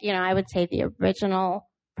 I would say the original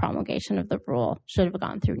promulgation of the rule should have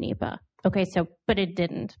gone through NEPA. Okay, but it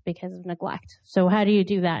didn't because of neglect. So how do you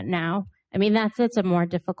do that now? That's a more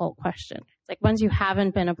difficult question. It's like once you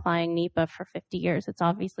haven't been applying NEPA for 50 years, it's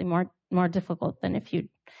obviously more difficult than if you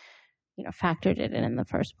factored it in the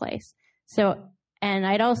first place. So, and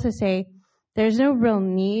I'd also say there's no real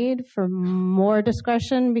need for more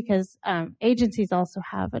discretion because agencies also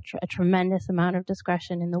have a tremendous amount of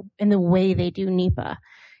discretion in the way they do NEPA.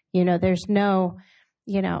 There's no,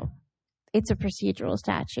 it's a procedural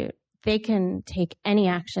statute. They can take any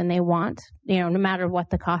action they want, no matter what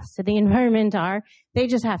the costs to the environment are. They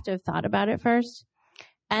just have to have thought about it first.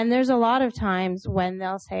 And there's a lot of times when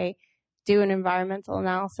they'll say, do an environmental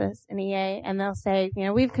analysis in EA, and they'll say,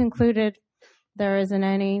 we've concluded there isn't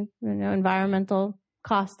any, environmental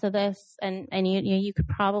cost to this, and you could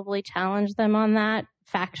probably challenge them on that,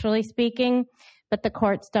 factually speaking, but the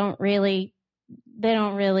courts don't really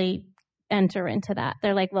enter into that.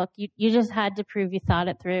 They're like, look, you just had to prove you thought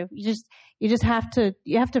it through. You just have to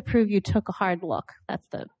prove you took a hard look. That's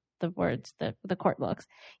the words that the court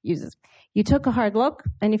uses. You took a hard look,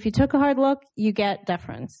 and if you took a hard look, you get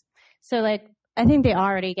deference. So I think they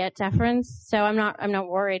already get deference. So I'm not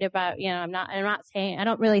worried about, I'm not saying, I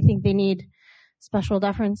don't really think they need special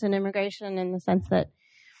deference in immigration in the sense that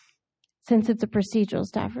since it's a procedural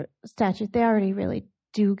statute, they already really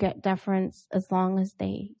do get deference as long as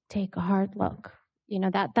they take a hard look.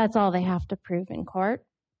 That's all they have to prove in court.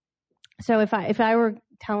 So if I were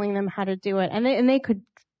telling them how to do it, and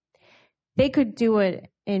they could do it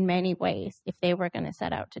in many ways if they were going to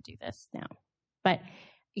set out to do this now. But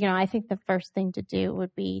I think the first thing to do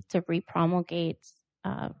would be to repromulgate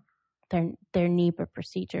their NEPA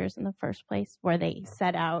procedures in the first place, where they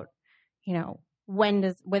set out,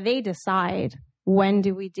 where they decide when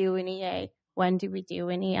do we do an EA, when do we do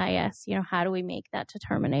an EIS, how do we make that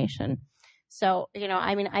determination? So,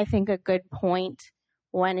 I think a good point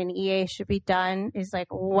when an EA should be done is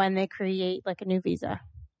when they create a new visa,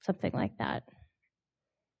 something like that.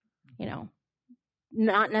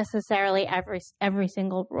 Not necessarily every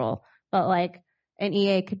single rule, but an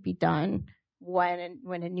EA could be done when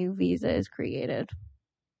a new visa is created.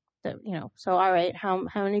 So all right, how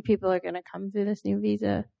many people are going to come through this new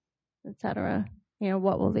visa, et cetera?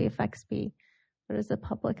 What will the effects be? What does the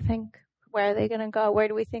public think? Where are they going to go? Where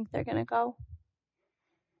do we think they're going to go?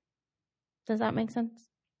 Does that make sense?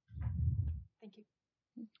 Thank you.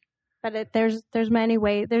 But there's many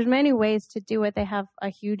ways to do it. They have a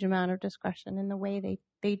huge amount of discretion in the way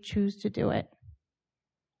they choose to do it.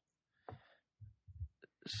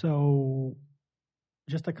 So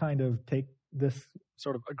just to kind of take this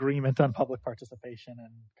sort of agreement on public participation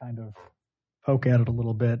and kind of poke at it a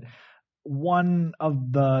little bit, one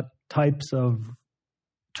of the types of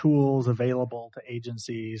tools available to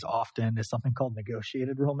agencies often is something called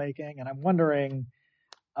negotiated rulemaking. And I'm wondering,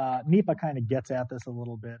 NEPA kind of gets at this a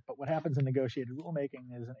little bit, but what happens in negotiated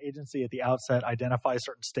rulemaking is an agency at the outset identifies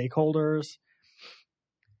certain stakeholders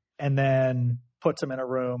and then puts them in a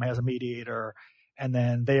room, has a mediator, and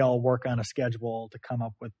then they all work on a schedule to come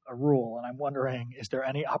up with a rule. And I'm wondering, is there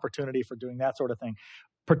any opportunity for doing that sort of thing?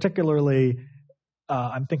 Particularly,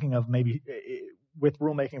 I'm thinking of maybe with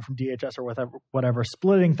rulemaking from DHS or whatever,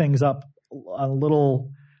 splitting things up a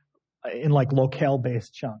little in like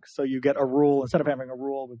locale-based chunks. So you get a rule, instead of having a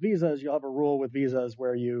rule with visas, you'll have a rule with visas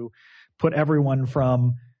where you put everyone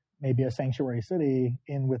from maybe a sanctuary city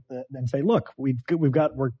in with and say, look, we'd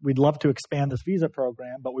love to expand this visa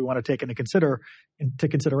program, but we want to take into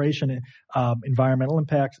consideration environmental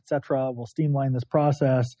impacts, et cetera. We'll streamline this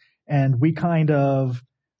process, and we want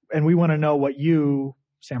to know what you,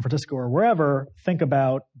 San Francisco or wherever, think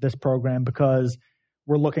about this program because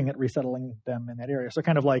we're looking at resettling them in that area. So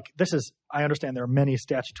kind of like I understand there are many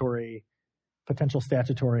potential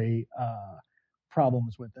statutory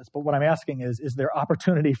problems with this, but what I'm asking is there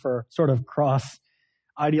opportunity for sort of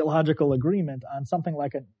cross-ideological agreement on something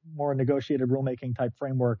like a more negotiated rulemaking type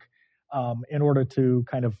framework in order to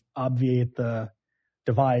kind of obviate the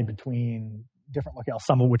divide between different locales,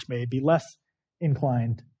 some of which may be less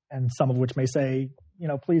inclined and some of which may say,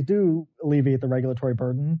 please do alleviate the regulatory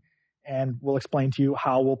burden, and we'll explain to you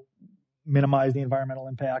how we'll minimize the environmental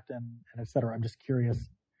impact and et cetera. I'm just curious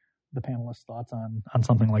the panelists' thoughts on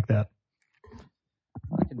something like that.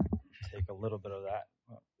 I can take a little bit of that.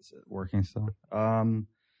 Is it working still?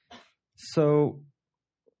 So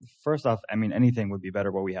first off, anything would be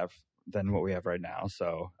better than what we have right now.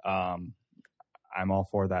 So I'm all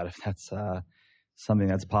for that if that's something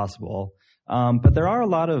that's possible. But there are a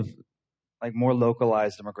lot of more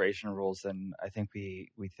localized immigration rules than I think we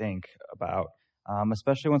think about,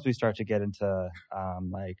 especially once we start to get into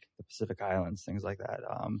the Pacific Islands, things like that.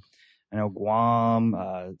 I know Guam,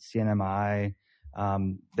 CNMI,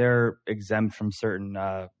 they're exempt from certain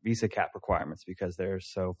visa cap requirements because they're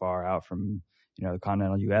so far out from the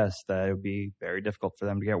continental U.S. that it would be very difficult for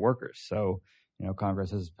them to get workers. So Congress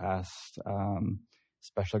has passed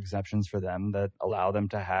special exemptions for them that allow them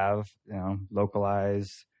to have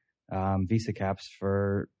localized visa caps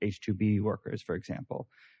for H-2B workers, for example.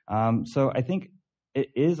 So I think it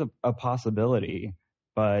is a possibility,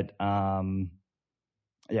 but I'm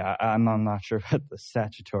not sure about the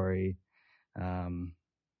statutory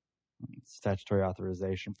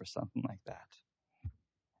authorization for something like that.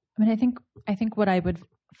 I think what I would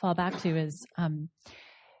fall back to is,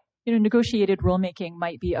 negotiated rulemaking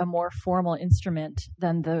might be a more formal instrument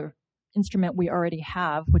than the instrument we already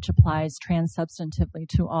have, which applies trans-substantively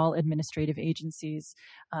to all administrative agencies,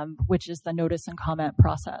 which is the notice and comment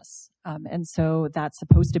process. And so that's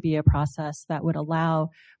supposed to be a process that would allow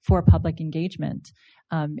for public engagement.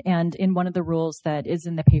 And in one of the rules that is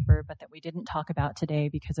in the paper, but that we didn't talk about today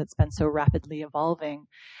because it's been so rapidly evolving,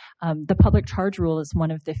 the public charge rule is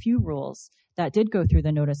one of the few rules that did go through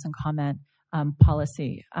the notice and comment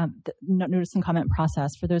policy, the notice and comment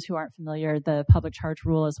process. For those who aren't familiar, the public charge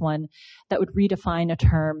rule is one that would redefine a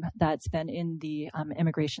term that's been in the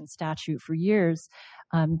immigration statute for years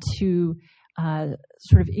to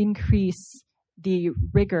sort of increase the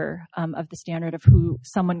rigor of the standard of who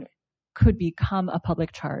someone could become a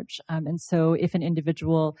public charge. And so if an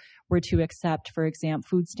individual were to accept, for example,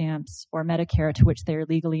 food stamps or Medicare to which they're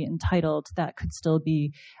legally entitled, that could still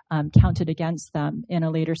be counted against them in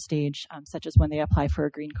a later stage, such as when they apply for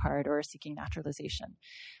a green card or are seeking naturalization.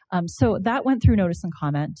 So that went through notice and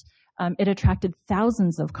comment. It attracted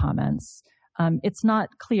thousands of comments. It's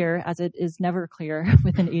not clear, as it is never clear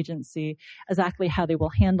with an agency, exactly how they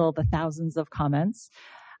will handle the thousands of comments.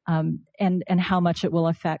 And how much it will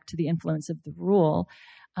affect the influence of the rule.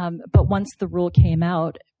 But once the rule came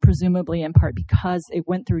out, presumably in part because it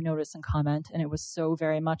went through notice and comment and it was so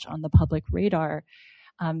very much on the public radar,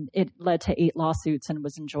 it led to 8 lawsuits and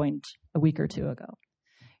was enjoined a week or two ago.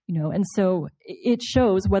 And so it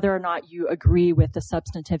shows whether or not you agree with the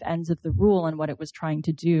substantive ends of the rule and what it was trying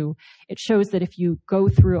to do. It shows that if you go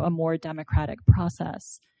through a more democratic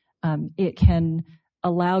process, it can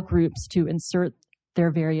allow groups to insert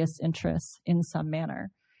their various interests in some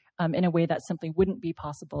manner in a way that simply wouldn't be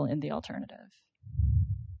possible in the alternative.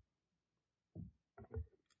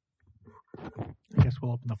 I guess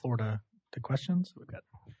we'll open the floor to questions. We've got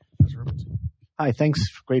Professor Robinson. Hi, thanks.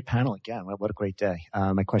 Great panel again. What a great day.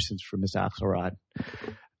 My question's for Ms. Axelrod.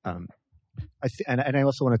 And I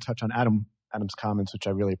also want to touch on Adam's comments, which I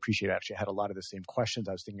really appreciate. Actually, I had a lot of the same questions.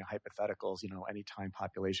 I was thinking of hypotheticals, anytime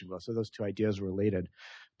population growth. So those two ideas are related.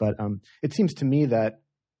 But it seems to me that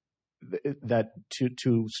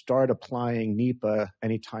to start applying NEPA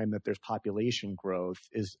anytime that there's population growth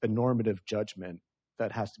is a normative judgment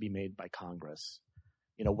that has to be made by Congress.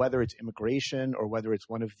 Whether it's immigration or whether it's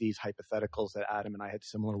one of these hypotheticals that Adam and I had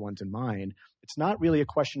similar ones in mind, it's not really a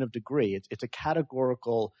question of degree. It's a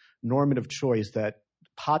categorical normative choice that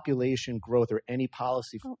population growth or any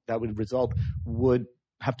policy that would result would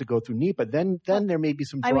have to go through NEPA. Then there may be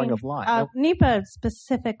some drawing of line. NEPA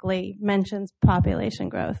specifically mentions population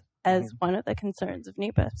growth as one of the concerns of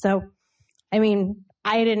NEPA. So, I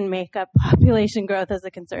didn't make up population growth as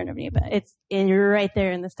a concern of NEPA. It's right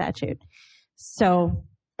there in the statute. So,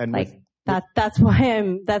 that's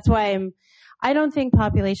why I don't think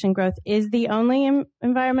population growth is the only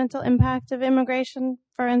environmental impact of immigration,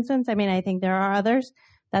 for instance. I think there are others.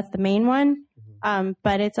 That's the main one.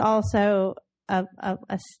 But it's also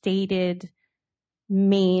a stated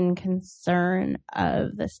main concern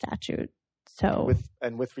of the statute. So,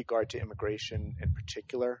 with regard to immigration in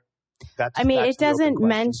particular, that's it doesn't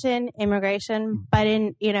mention immigration, but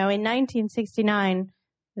in 1969,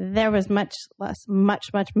 there was much less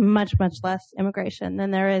immigration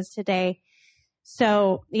than there is today.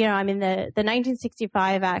 So, the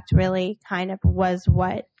 1965 Act really kind of was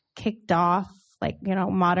what kicked off,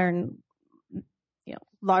 modern,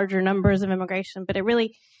 larger numbers of immigration. But it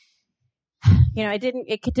really,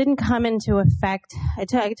 it didn't come into effect. It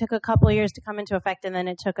took a couple of years to come into effect, and then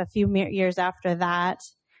it took a few years after that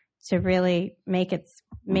to really make its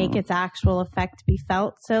actual effect be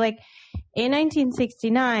felt. So, in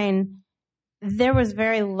 1969, there was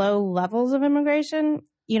very low levels of immigration,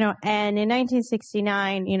 and in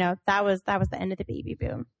 1969, that was the end of the baby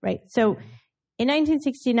boom, right? So, in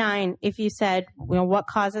 1969, if you said, what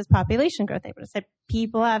causes population growth, they would have said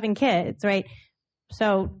people having kids, right?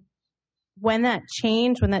 So, when that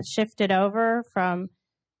changed, when that shifted over from,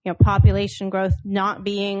 population growth not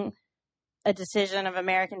being a decision of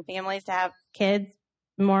American families to have kids,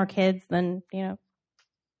 more kids than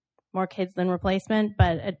replacement,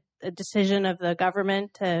 but a decision of the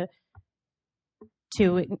government to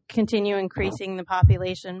continue increasing the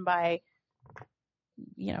population by,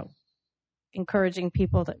 encouraging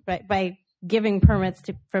people by giving permits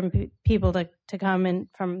from people to come in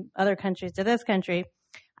from other countries to this country.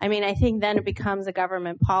 I think then it becomes a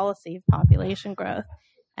government policy of population growth.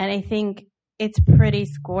 And I think it's pretty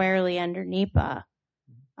squarely under NEPA,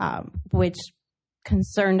 which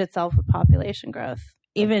concerned itself with population growth,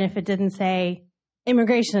 even if it didn't say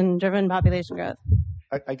immigration-driven population growth.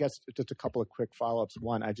 I guess just a couple of quick follow-ups.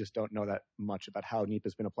 One, I just don't know that much about how NEPA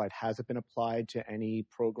has been applied. Has it been applied to any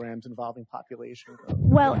programs involving population growth?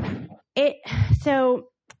 Well, so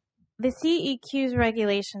the CEQ's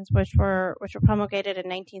regulations, which were promulgated in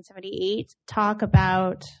 1978, talk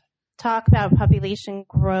about population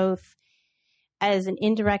growth as an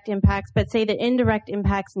indirect impact, but say that indirect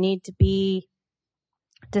impacts need to be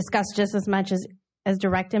discussed just as much as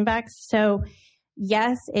direct impacts. So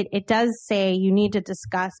yes, it does say you need to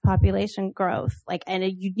discuss population growth, and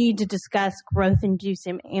you need to discuss growth-induced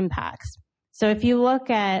impacts. So if you look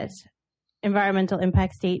at environmental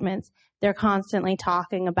impact statements, they're constantly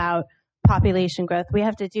talking about population growth. We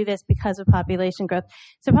have to do this because of population growth.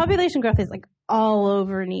 So population growth is all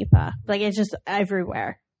over NEPA. It's just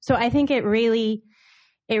everywhere. So I think it really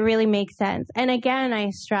makes sense. And again, I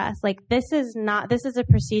stress, this is a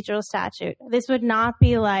procedural statute. This would not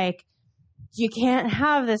be you can't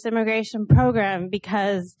have this immigration program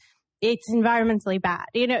because it's environmentally bad.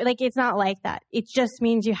 It's not like that. It just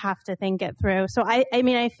means you have to think it through. So I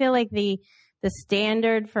feel like the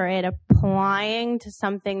standard for it applying to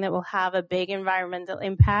something that will have a big environmental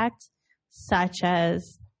impact, such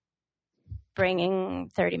as bringing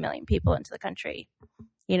 30 million people into the country,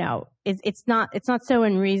 it's not so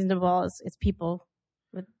unreasonable as people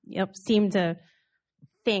would, seem to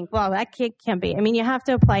think. Well, that can't be. You have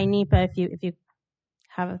to apply NEPA if you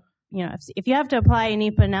have if you have to apply a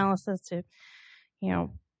NEPA analysis to,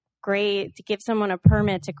 give someone a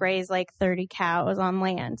permit to graze like 30 cows on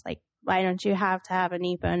land. Like, why don't you have to have a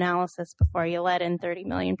NEPA analysis before you let in 30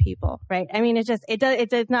 million people, right? I mean, it's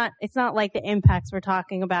not like the impacts we're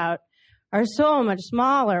talking about are so much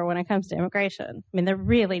smaller when it comes to immigration. I mean, they're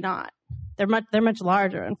really not. They're much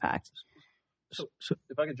larger, in fact. So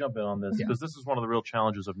if I could jump in on this, because this is one of the real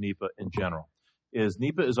challenges of NEPA in general, is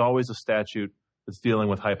NEPA is always a statute that's dealing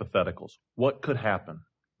with hypotheticals. What could happen,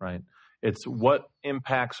 right? It's what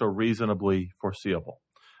impacts are reasonably foreseeable.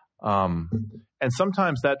 And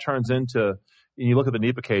sometimes that turns into, when you look at the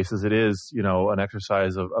NEPA cases, it is, an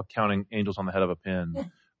exercise of counting angels on the head of a pin.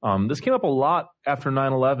 This came up a lot after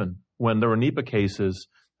 9/11 when there were NEPA cases.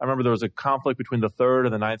 I remember there was a conflict between the Third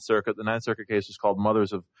and the Ninth Circuit. The Ninth Circuit case was called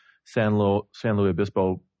Mothers of San Luis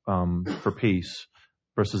Obispo for Peace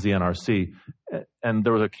versus the NRC. And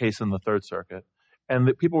there was a case in the Third Circuit.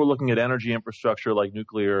 And people were looking at energy infrastructure like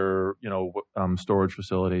nuclear, storage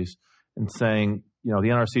facilities and saying, the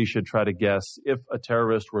NRC should try to guess if a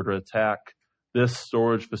terrorist were to attack this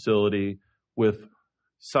storage facility with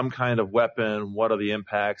some kind of weapon, what are the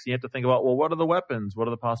impacts? You have to think about, well, what are the weapons? What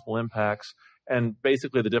are the possible impacts? And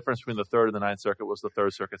basically the difference between the Third and the Ninth Circuit was the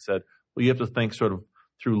Third Circuit said, well, you have to think sort of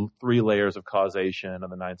through 3 layers of causation.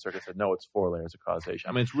 And the Ninth Circuit said, no, it's 4 layers of causation.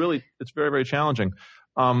 I mean, it's very, very challenging.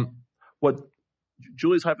 What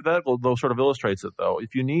Julie's hypothetical, though, sort of illustrates it, though.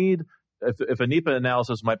 If a NEPA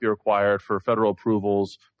analysis might be required for federal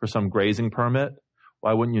approvals for some grazing permit,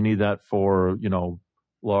 why wouldn't you need that for,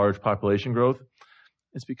 large population growth?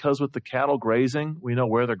 It's because with the cattle grazing, we know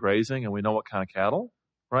where they're grazing and we know what kind of cattle,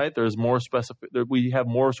 right? There's more specific, we have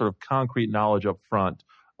more sort of concrete knowledge up front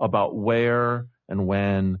about where and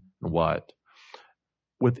when and what.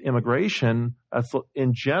 With immigration, that's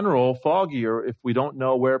in general foggier if we don't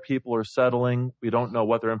know where people are settling, we don't know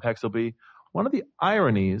what their impacts will be. One of the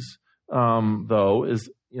ironies, though, is,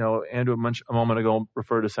 Andrew a moment ago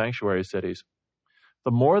referred to sanctuary cities.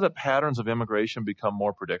 The more that patterns of immigration become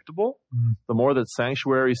more predictable, the more that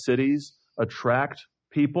sanctuary cities attract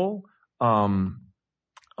people, that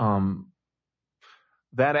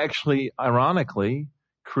actually, ironically,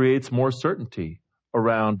 creates more certainty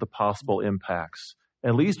around the possible impacts.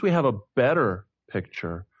 At least we have a better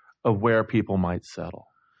picture of where people might settle.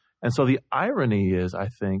 And so the irony is, I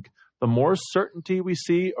think, the more certainty we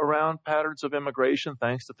see around patterns of immigration,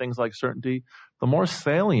 thanks to things like certainty, the more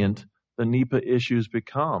salient the NEPA issues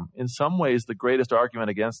become. In some ways, the greatest argument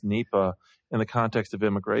against NEPA in the context of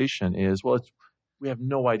immigration is, we have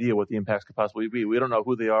no idea what the impacts could possibly be. We don't know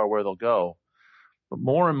who they are, where they'll go. But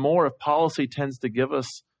more and more, if policy tends to give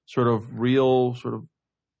us a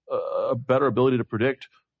better ability to predict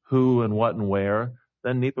who and what and where,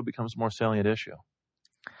 then NEPA becomes a more salient issue.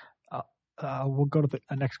 We'll go to the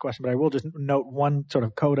next question, but I will just note one sort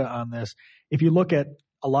of coda on this. If you look at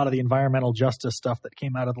a lot of the environmental justice stuff that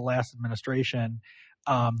came out of the last administration,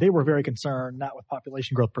 they were very concerned, not with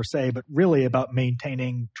population growth per se, but really about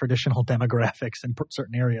maintaining traditional demographics in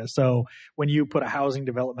certain areas. So when you put a housing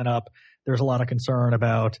development up, there's a lot of concern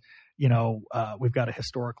about, we've got a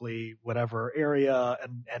historically whatever area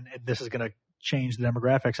and this is going to change the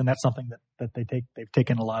demographics. And that's something that they've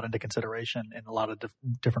taken a lot into consideration in a lot of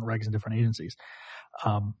different regs and different agencies.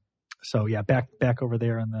 So yeah, back over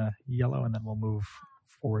there in the yellow, and then we'll move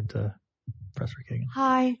forward to Professor Kagan.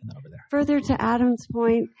 Hi. And then over there. Further to Adam's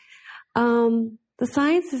point, the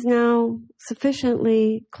science is now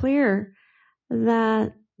sufficiently clear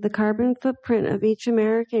that the carbon footprint of each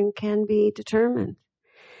American can be determined,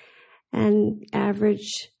 and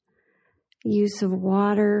average use of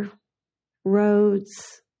water,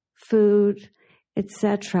 roads, food,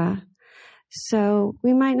 etc. So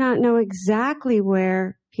we might not know exactly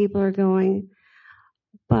where people are going,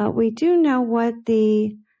 but we do know what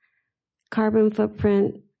the carbon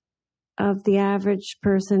footprint of the average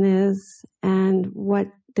person is and what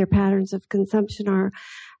their patterns of consumption are.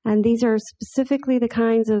 And these are specifically the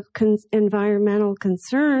kinds of environmental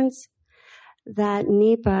concerns that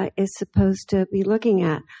NEPA is supposed to be looking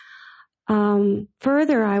at.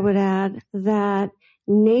 Further, I would add that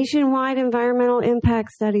nationwide environmental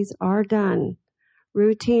impact studies are done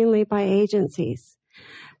routinely by agencies.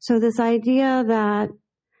 So this idea that,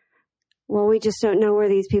 we just don't know where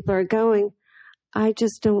these people are going, I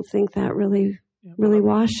just don't think that really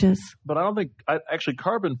washes. But I don't think, actually,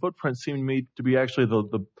 carbon footprint seemed to me to be actually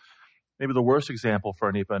maybe the worst example for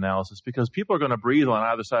a NEPA analysis because people are going to breathe on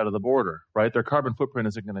either side of the border, right? Their carbon footprint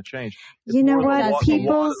isn't going to change. You know what?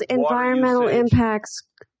 People's environmental impacts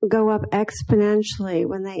go up exponentially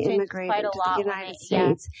when they immigrate into the United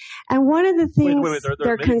States. And one of the things,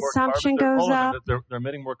 their consumption goes up. They're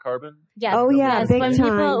emitting more carbon? Yes. Oh, yeah, yes. big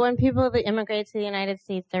time. When people immigrate to the United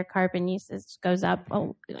States, their carbon usage goes up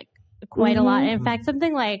quite a lot. In fact,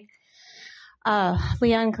 something like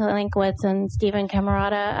Leon Kalinkowitz and Stephen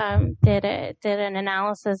Camarata did an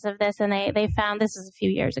analysis of this, and they found, this was a few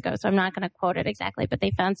years ago, so I'm not going to quote it exactly, but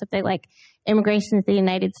they found something like immigration to the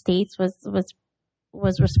United States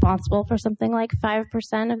was responsible for something like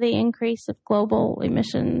 5% of the increase of global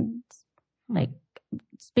emissions,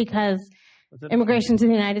 it's because immigration to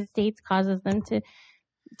the United States causes them to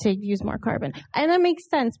use more carbon. And that makes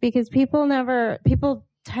sense because people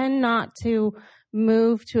tend not to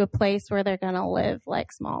move to a place where they're going to live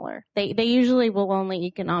smaller. They usually will only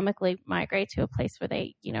economically migrate to a place where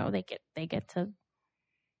they get to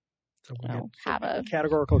have a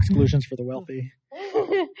categorical exclusions for the wealthy.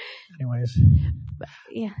 Anyways,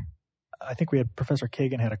 yeah. I think we had Professor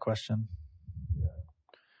Kagan had a question,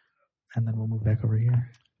 and then we'll move back over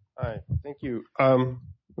here. Hi, thank you.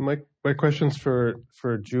 My questions for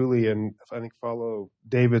Julie, and I think follow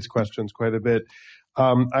David's questions quite a bit.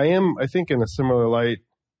 I think in a similar light,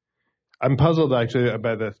 I'm puzzled actually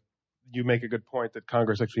by you make a good point that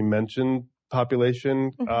Congress actually mentioned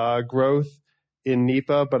population growth in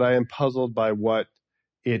NEPA, but I am puzzled by what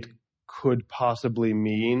it could possibly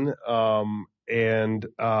mean. And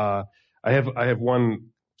I have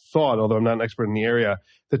one thought, although I'm not an expert in the area.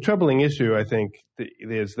 The troubling issue, I think,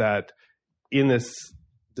 is that in this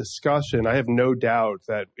discussion, I have no doubt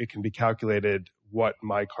that it can be calculated what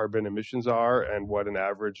my carbon emissions are and what an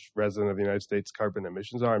average resident of the United States carbon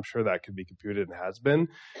emissions are. I'm sure that could be computed and has been.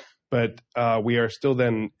 But we are still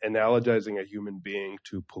then analogizing a human being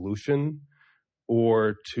to pollution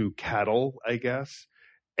or to cattle, I guess.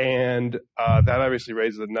 And that obviously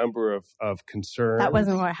raises a number of concerns. That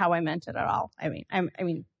wasn't how I meant it at all. I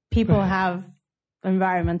mean, people have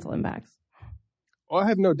environmental impacts. Well, I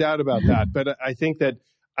have no doubt about that. But I think that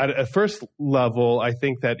at a first level, I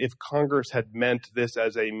think that if Congress had meant this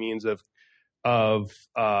as a means of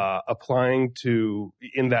applying to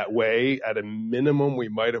in that way, at a minimum, we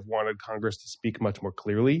might have wanted Congress to speak much more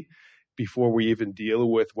clearly before we even deal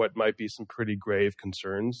with what might be some pretty grave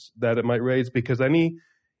concerns that it might raise. Because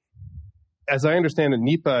as I understand it,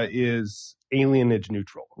 NEPA is alienage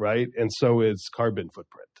neutral, right? And so is carbon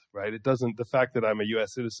footprint, right? The fact that I'm a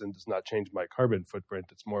U.S. citizen does not change my carbon footprint.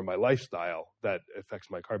 It's more my lifestyle that affects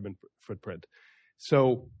my carbon footprint.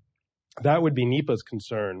 So that would be NEPA's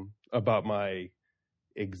concern about my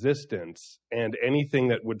existence, and anything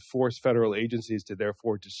that would force federal agencies to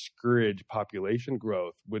therefore discourage population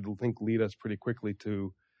growth would, I think, lead us pretty quickly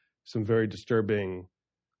to some very disturbing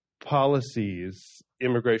policies,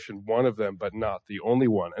 immigration one of them, but not the only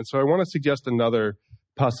one. And so I want to suggest another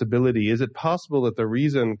possibility. Is it possible that the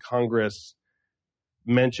reason Congress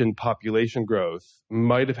mentioned population growth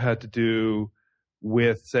might have had to do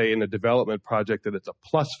with, say, in a development project, that it's a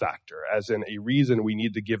plus factor, as in a reason we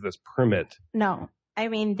need to give this permit? No. I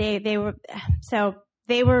mean, they were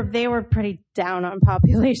pretty down on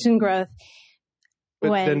population growth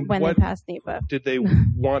when they passed NEPA. Did they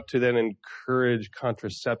want to then encourage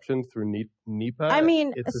contraception through NEPA? I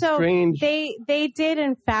mean, it's so strange... they did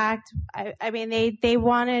in fact. I mean, they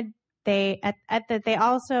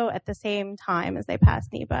also at the same time as they passed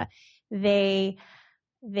NEPA, they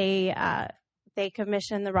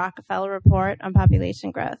commissioned the Rockefeller Report on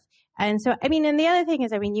population growth. And so, I mean, and the other thing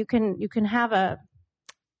is, I mean, you can have a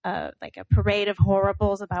parade of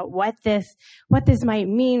horribles about what this might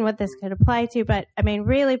mean, what this could apply to. But I mean,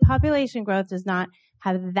 really, population growth does not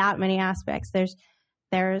have that many aspects.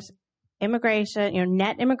 There's immigration,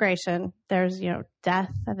 net immigration. There's, death.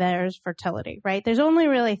 There's fertility, right? There's only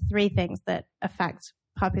really three things that affect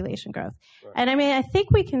population growth. Right. And I mean, I think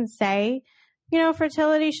we can say,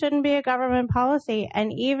 fertility shouldn't be a government policy.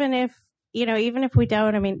 And even if we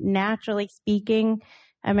don't, I mean, naturally speaking,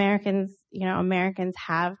 Americans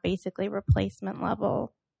have basically replacement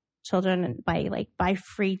level children by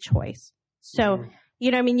free choice. So,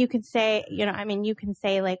 you can say,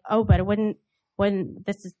 like, oh, but it wouldn't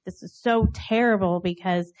this is so terrible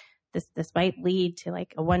because this might lead to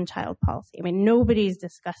like a one child policy. I mean, nobody's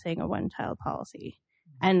discussing a one child policy,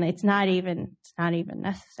 and it's not even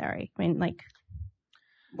necessary. I mean, like,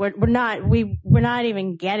 we're not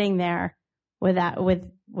even getting there with that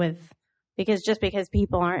because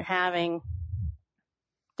people aren't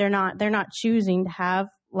they're not choosing to have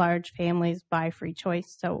large families by free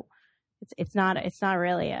choice. So it's not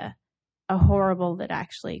really a horrible that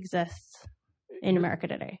actually exists in America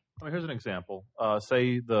today. I mean, here's an example.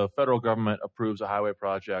 Say the federal government approves a highway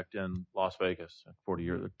project in Las Vegas,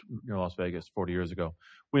 near Las Vegas, 40 years ago.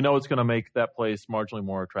 We know it's going to make that place marginally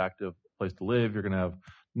more attractive place to live. You're going to have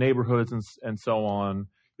neighborhoods and so on.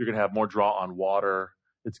 You're going to have more draw on water.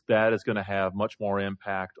 That is going to have much more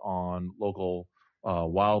impact on local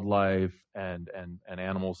wildlife and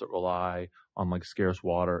animals that rely on like scarce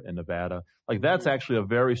water in Nevada. Like that's actually a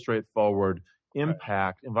very straightforward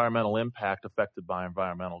environmental impact affected by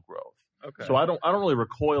environmental growth. Okay. So I don't really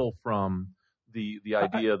recoil from the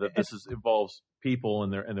idea that this involves people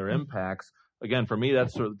and their impacts. Again, for me,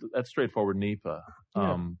 that's straightforward NEPA.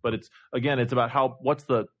 But it's about how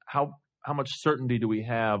much certainty do we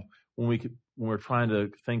have when we're trying to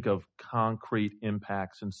think of concrete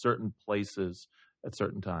impacts in certain places at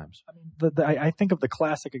certain times. I think of the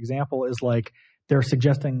classic example is like they're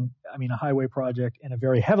suggesting, a highway project in a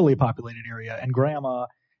very heavily populated area, and grandma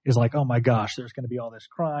is like, oh my gosh, there's going to be all this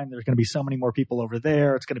crime. There's going to be so many more people over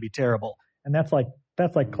there. It's going to be terrible. And that's like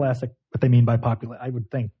classic what they mean by I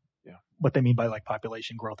would think what they mean by like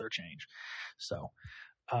population growth or change. So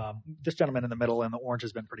this gentleman in the middle in the orange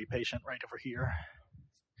has been pretty patient right over here.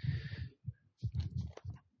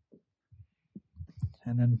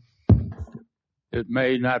 And then it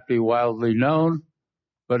may not be wildly known,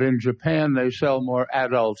 but in Japan they sell more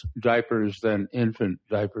adult diapers than infant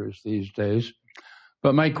diapers these days.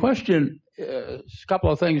 But my question, a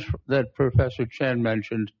couple of things that Professor Chen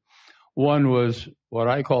mentioned. One was what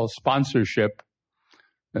I call sponsorship,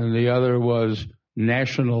 and the other was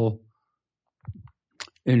national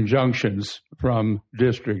injunctions from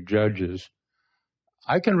district judges.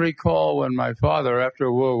 I can recall when my father,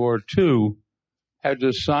 after World War II, had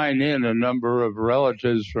to sign in a number of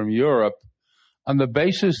relatives from Europe on the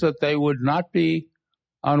basis that they would not be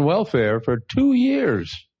on welfare for 2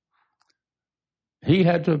 years. He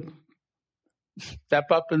had to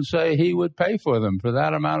step up and say he would pay for them for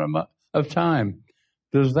that amount of time.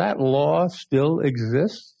 Does that law still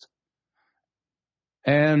exist?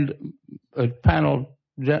 And a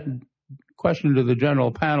question to the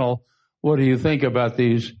general panel, what do you think about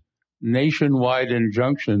these nationwide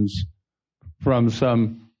injunctions from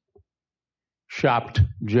some shopped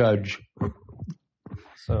judge?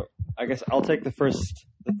 So I guess I'll take the first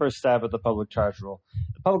stab at the public charge rule.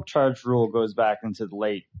 The public charge rule goes back into the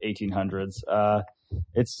late 1800s.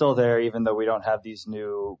 It's still there, even though we don't have these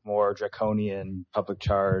new, more draconian public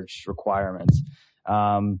charge requirements.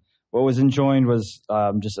 What was enjoined was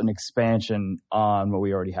just an expansion on what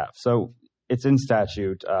we already have. So it's in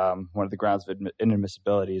statute. One of the grounds of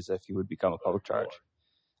inadmissibility is if you would become a public charge.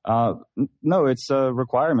 No, it's a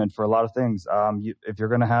requirement for a lot of things. If you're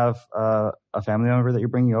going to have a family member that you're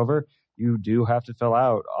bringing over, you do have to fill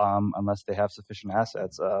out, unless they have sufficient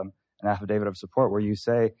assets, an affidavit of support where you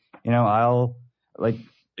say, I'll,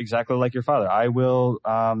 exactly like your father, I will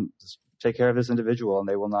take care of this individual and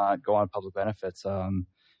they will not go on public benefits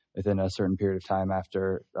within a certain period of time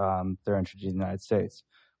after they're introduced in the United States.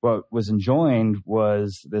 What was enjoined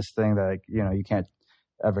was this thing that, you can't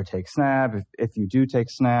ever take SNAP. If you do take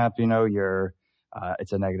SNAP,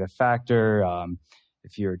 it's a negative factor.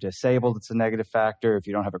 If you're disabled, it's a negative factor. If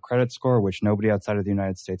you don't have a credit score, which nobody outside of the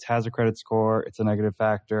United States has a credit score, it's a negative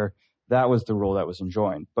factor. That was the rule that was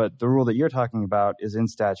enjoined. But the rule that you're talking about is in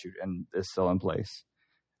statute and is still in place.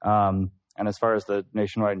 And as far as the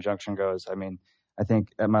nationwide injunction goes, I think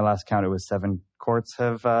at my last count, it was 7 courts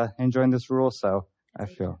have enjoined this rule. So I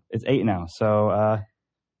feel it's 8 now. So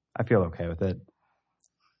I feel okay with it.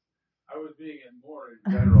 I was being more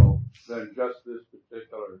in general than just this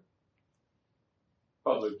particular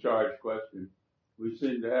public charge question. We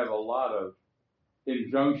seem to have a lot of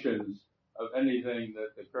injunctions of anything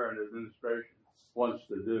that the current administration wants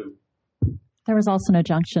to do. There was also an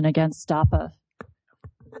injunction against DAPA.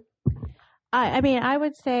 I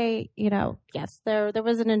would say, yes, there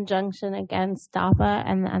was an injunction against DAPA,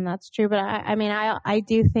 and that's true. But I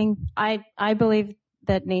do think I believe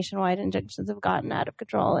that nationwide injunctions have gotten out of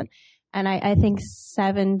control, and I think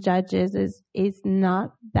 7 judges is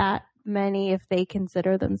not that many if they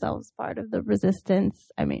consider themselves part of the resistance.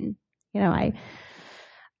 We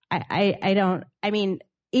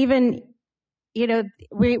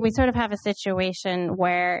sort of have a situation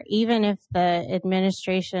where even if the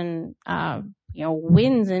administration,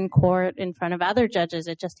 wins in court in front of other judges,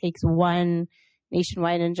 it just takes one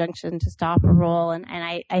nationwide injunction to stop a rule. And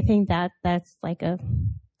I think that's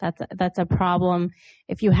a problem.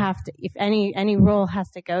 If you have to, if any rule has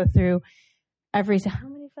to go through how many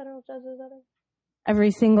federal judges are there?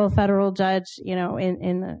 Every single federal judge,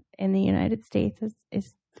 in the United States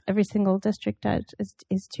is every single district judge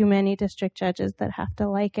is too many district judges that have to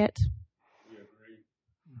like it.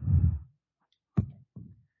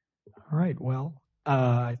 All right. Well,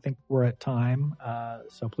 I think we're at time.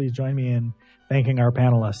 So please join me in thanking our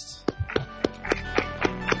panelists.